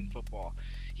defense in football.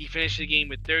 He finished the game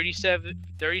with 37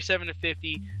 to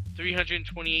 50,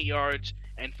 328 yards,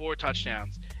 and 4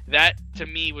 touchdowns. That, to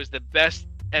me, was the best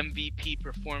MVP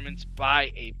performance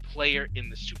by a player in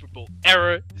the Super Bowl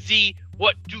era. Z,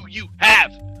 what do you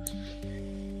have?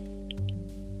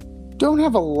 Don't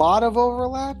have a lot of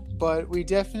overlap, but we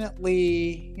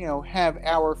definitely, have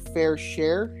our fair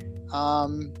share.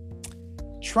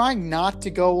 Trying not to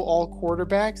go all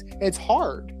quarterbacks, it's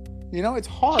hard. It's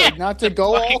hard not to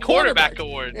go all quarterback quarterbacks.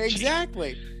 award.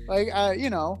 Exactly.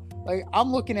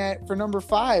 I'm looking at, for number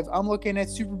 5, I'm looking at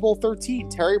Super Bowl 13,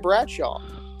 Terry Bradshaw.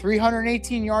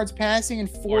 318 yards passing and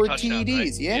 4 TDs.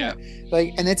 Right? Yeah.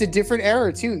 And it's a different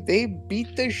era, too. They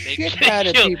beat the shit out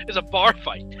of people. It's a bar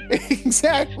fight.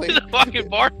 Exactly. It's a fucking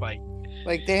bar fight.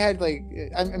 They had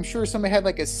I'm sure somebody had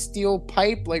a steel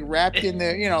pipe wrapped in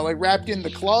the wrapped in the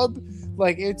club.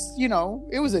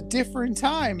 It was a different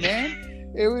time,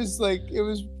 man. It was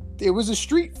a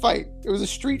street fight. It was a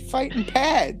street fight in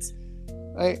pads.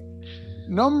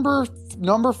 Number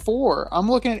 4, I'm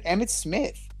looking at Emmitt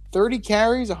Smith. 30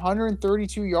 carries,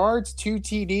 132 yards, 2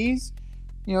 TDs.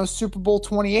 Super Bowl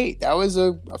 28. That was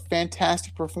a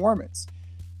fantastic performance.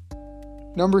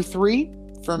 Number 3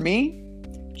 for me,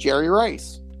 Jerry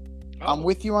Rice. I'm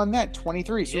with you on that.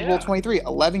 23, Super Bowl 23,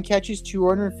 11 catches,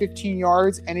 215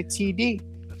 yards, and a TD.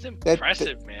 That's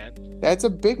impressive, man. That's a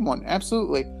big one,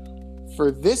 absolutely.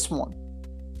 For this one,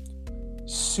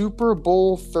 Super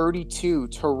Bowl 32,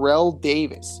 Terrell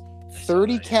Davis.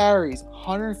 30 carries,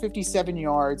 157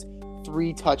 yards,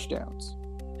 3 touchdowns.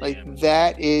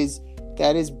 That is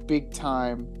big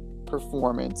time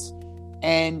performance.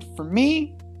 And for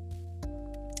me,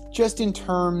 just in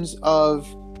terms of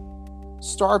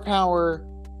star power,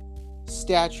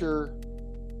 stature,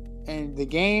 and the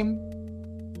game,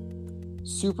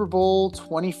 Super Bowl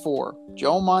 24,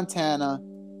 Joe Montana,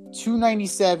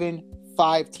 297,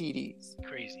 5 TDs.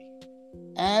 Crazy.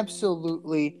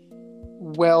 Absolutely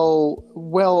well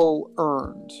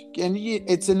earned. And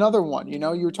it's another one, you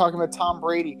were talking about Tom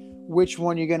Brady, which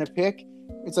one you're going to pick.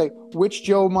 It's which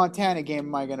Joe Montana game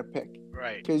am I going to pick?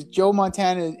 Right. Because Joe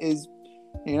Montana is,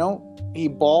 he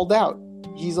balled out.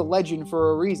 He's a legend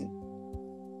for a reason.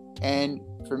 And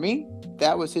for me,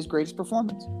 that was his greatest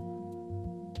performance.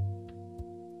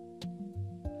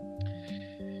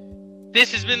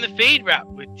 This has been the Fade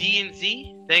Route with D and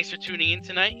Z. Thanks for tuning in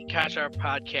tonight. You catch our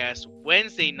podcast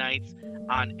Wednesday nights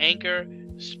on Anchor,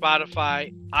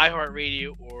 Spotify,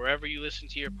 iHeartRadio, or wherever you listen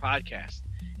to your podcast.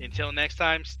 Until next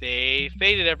time, stay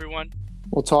faded, everyone.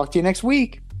 We'll talk to you next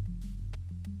week.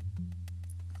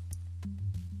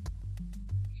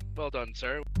 Well done,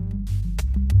 sir.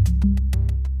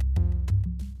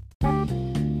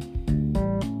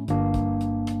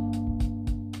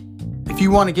 If you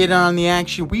want to get in on the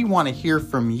action, we want to hear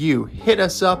from you. Hit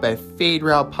us up at Fade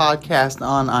Route Podcast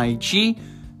on IG,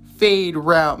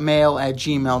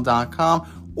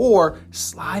 faderoutemail@gmail.com, or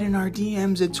slide in our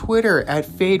DMs at Twitter at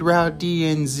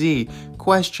FadeRouteDNZ.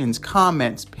 Questions,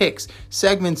 comments, picks,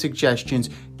 segment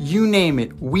suggestions, you name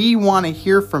it. We want to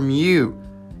hear from you.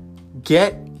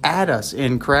 Get at us,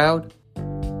 in crowd.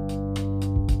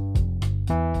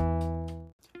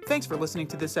 Thanks for listening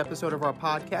to this episode of our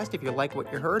podcast. If you like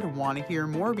what you heard and want to hear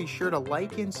more, be sure to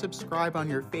like and subscribe on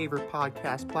your favorite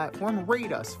podcast platform.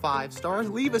 Rate us 5 stars,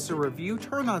 leave us a review,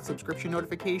 turn on subscription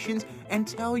notifications, and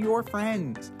tell your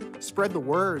friends. Spread the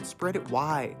word, spread it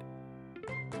wide.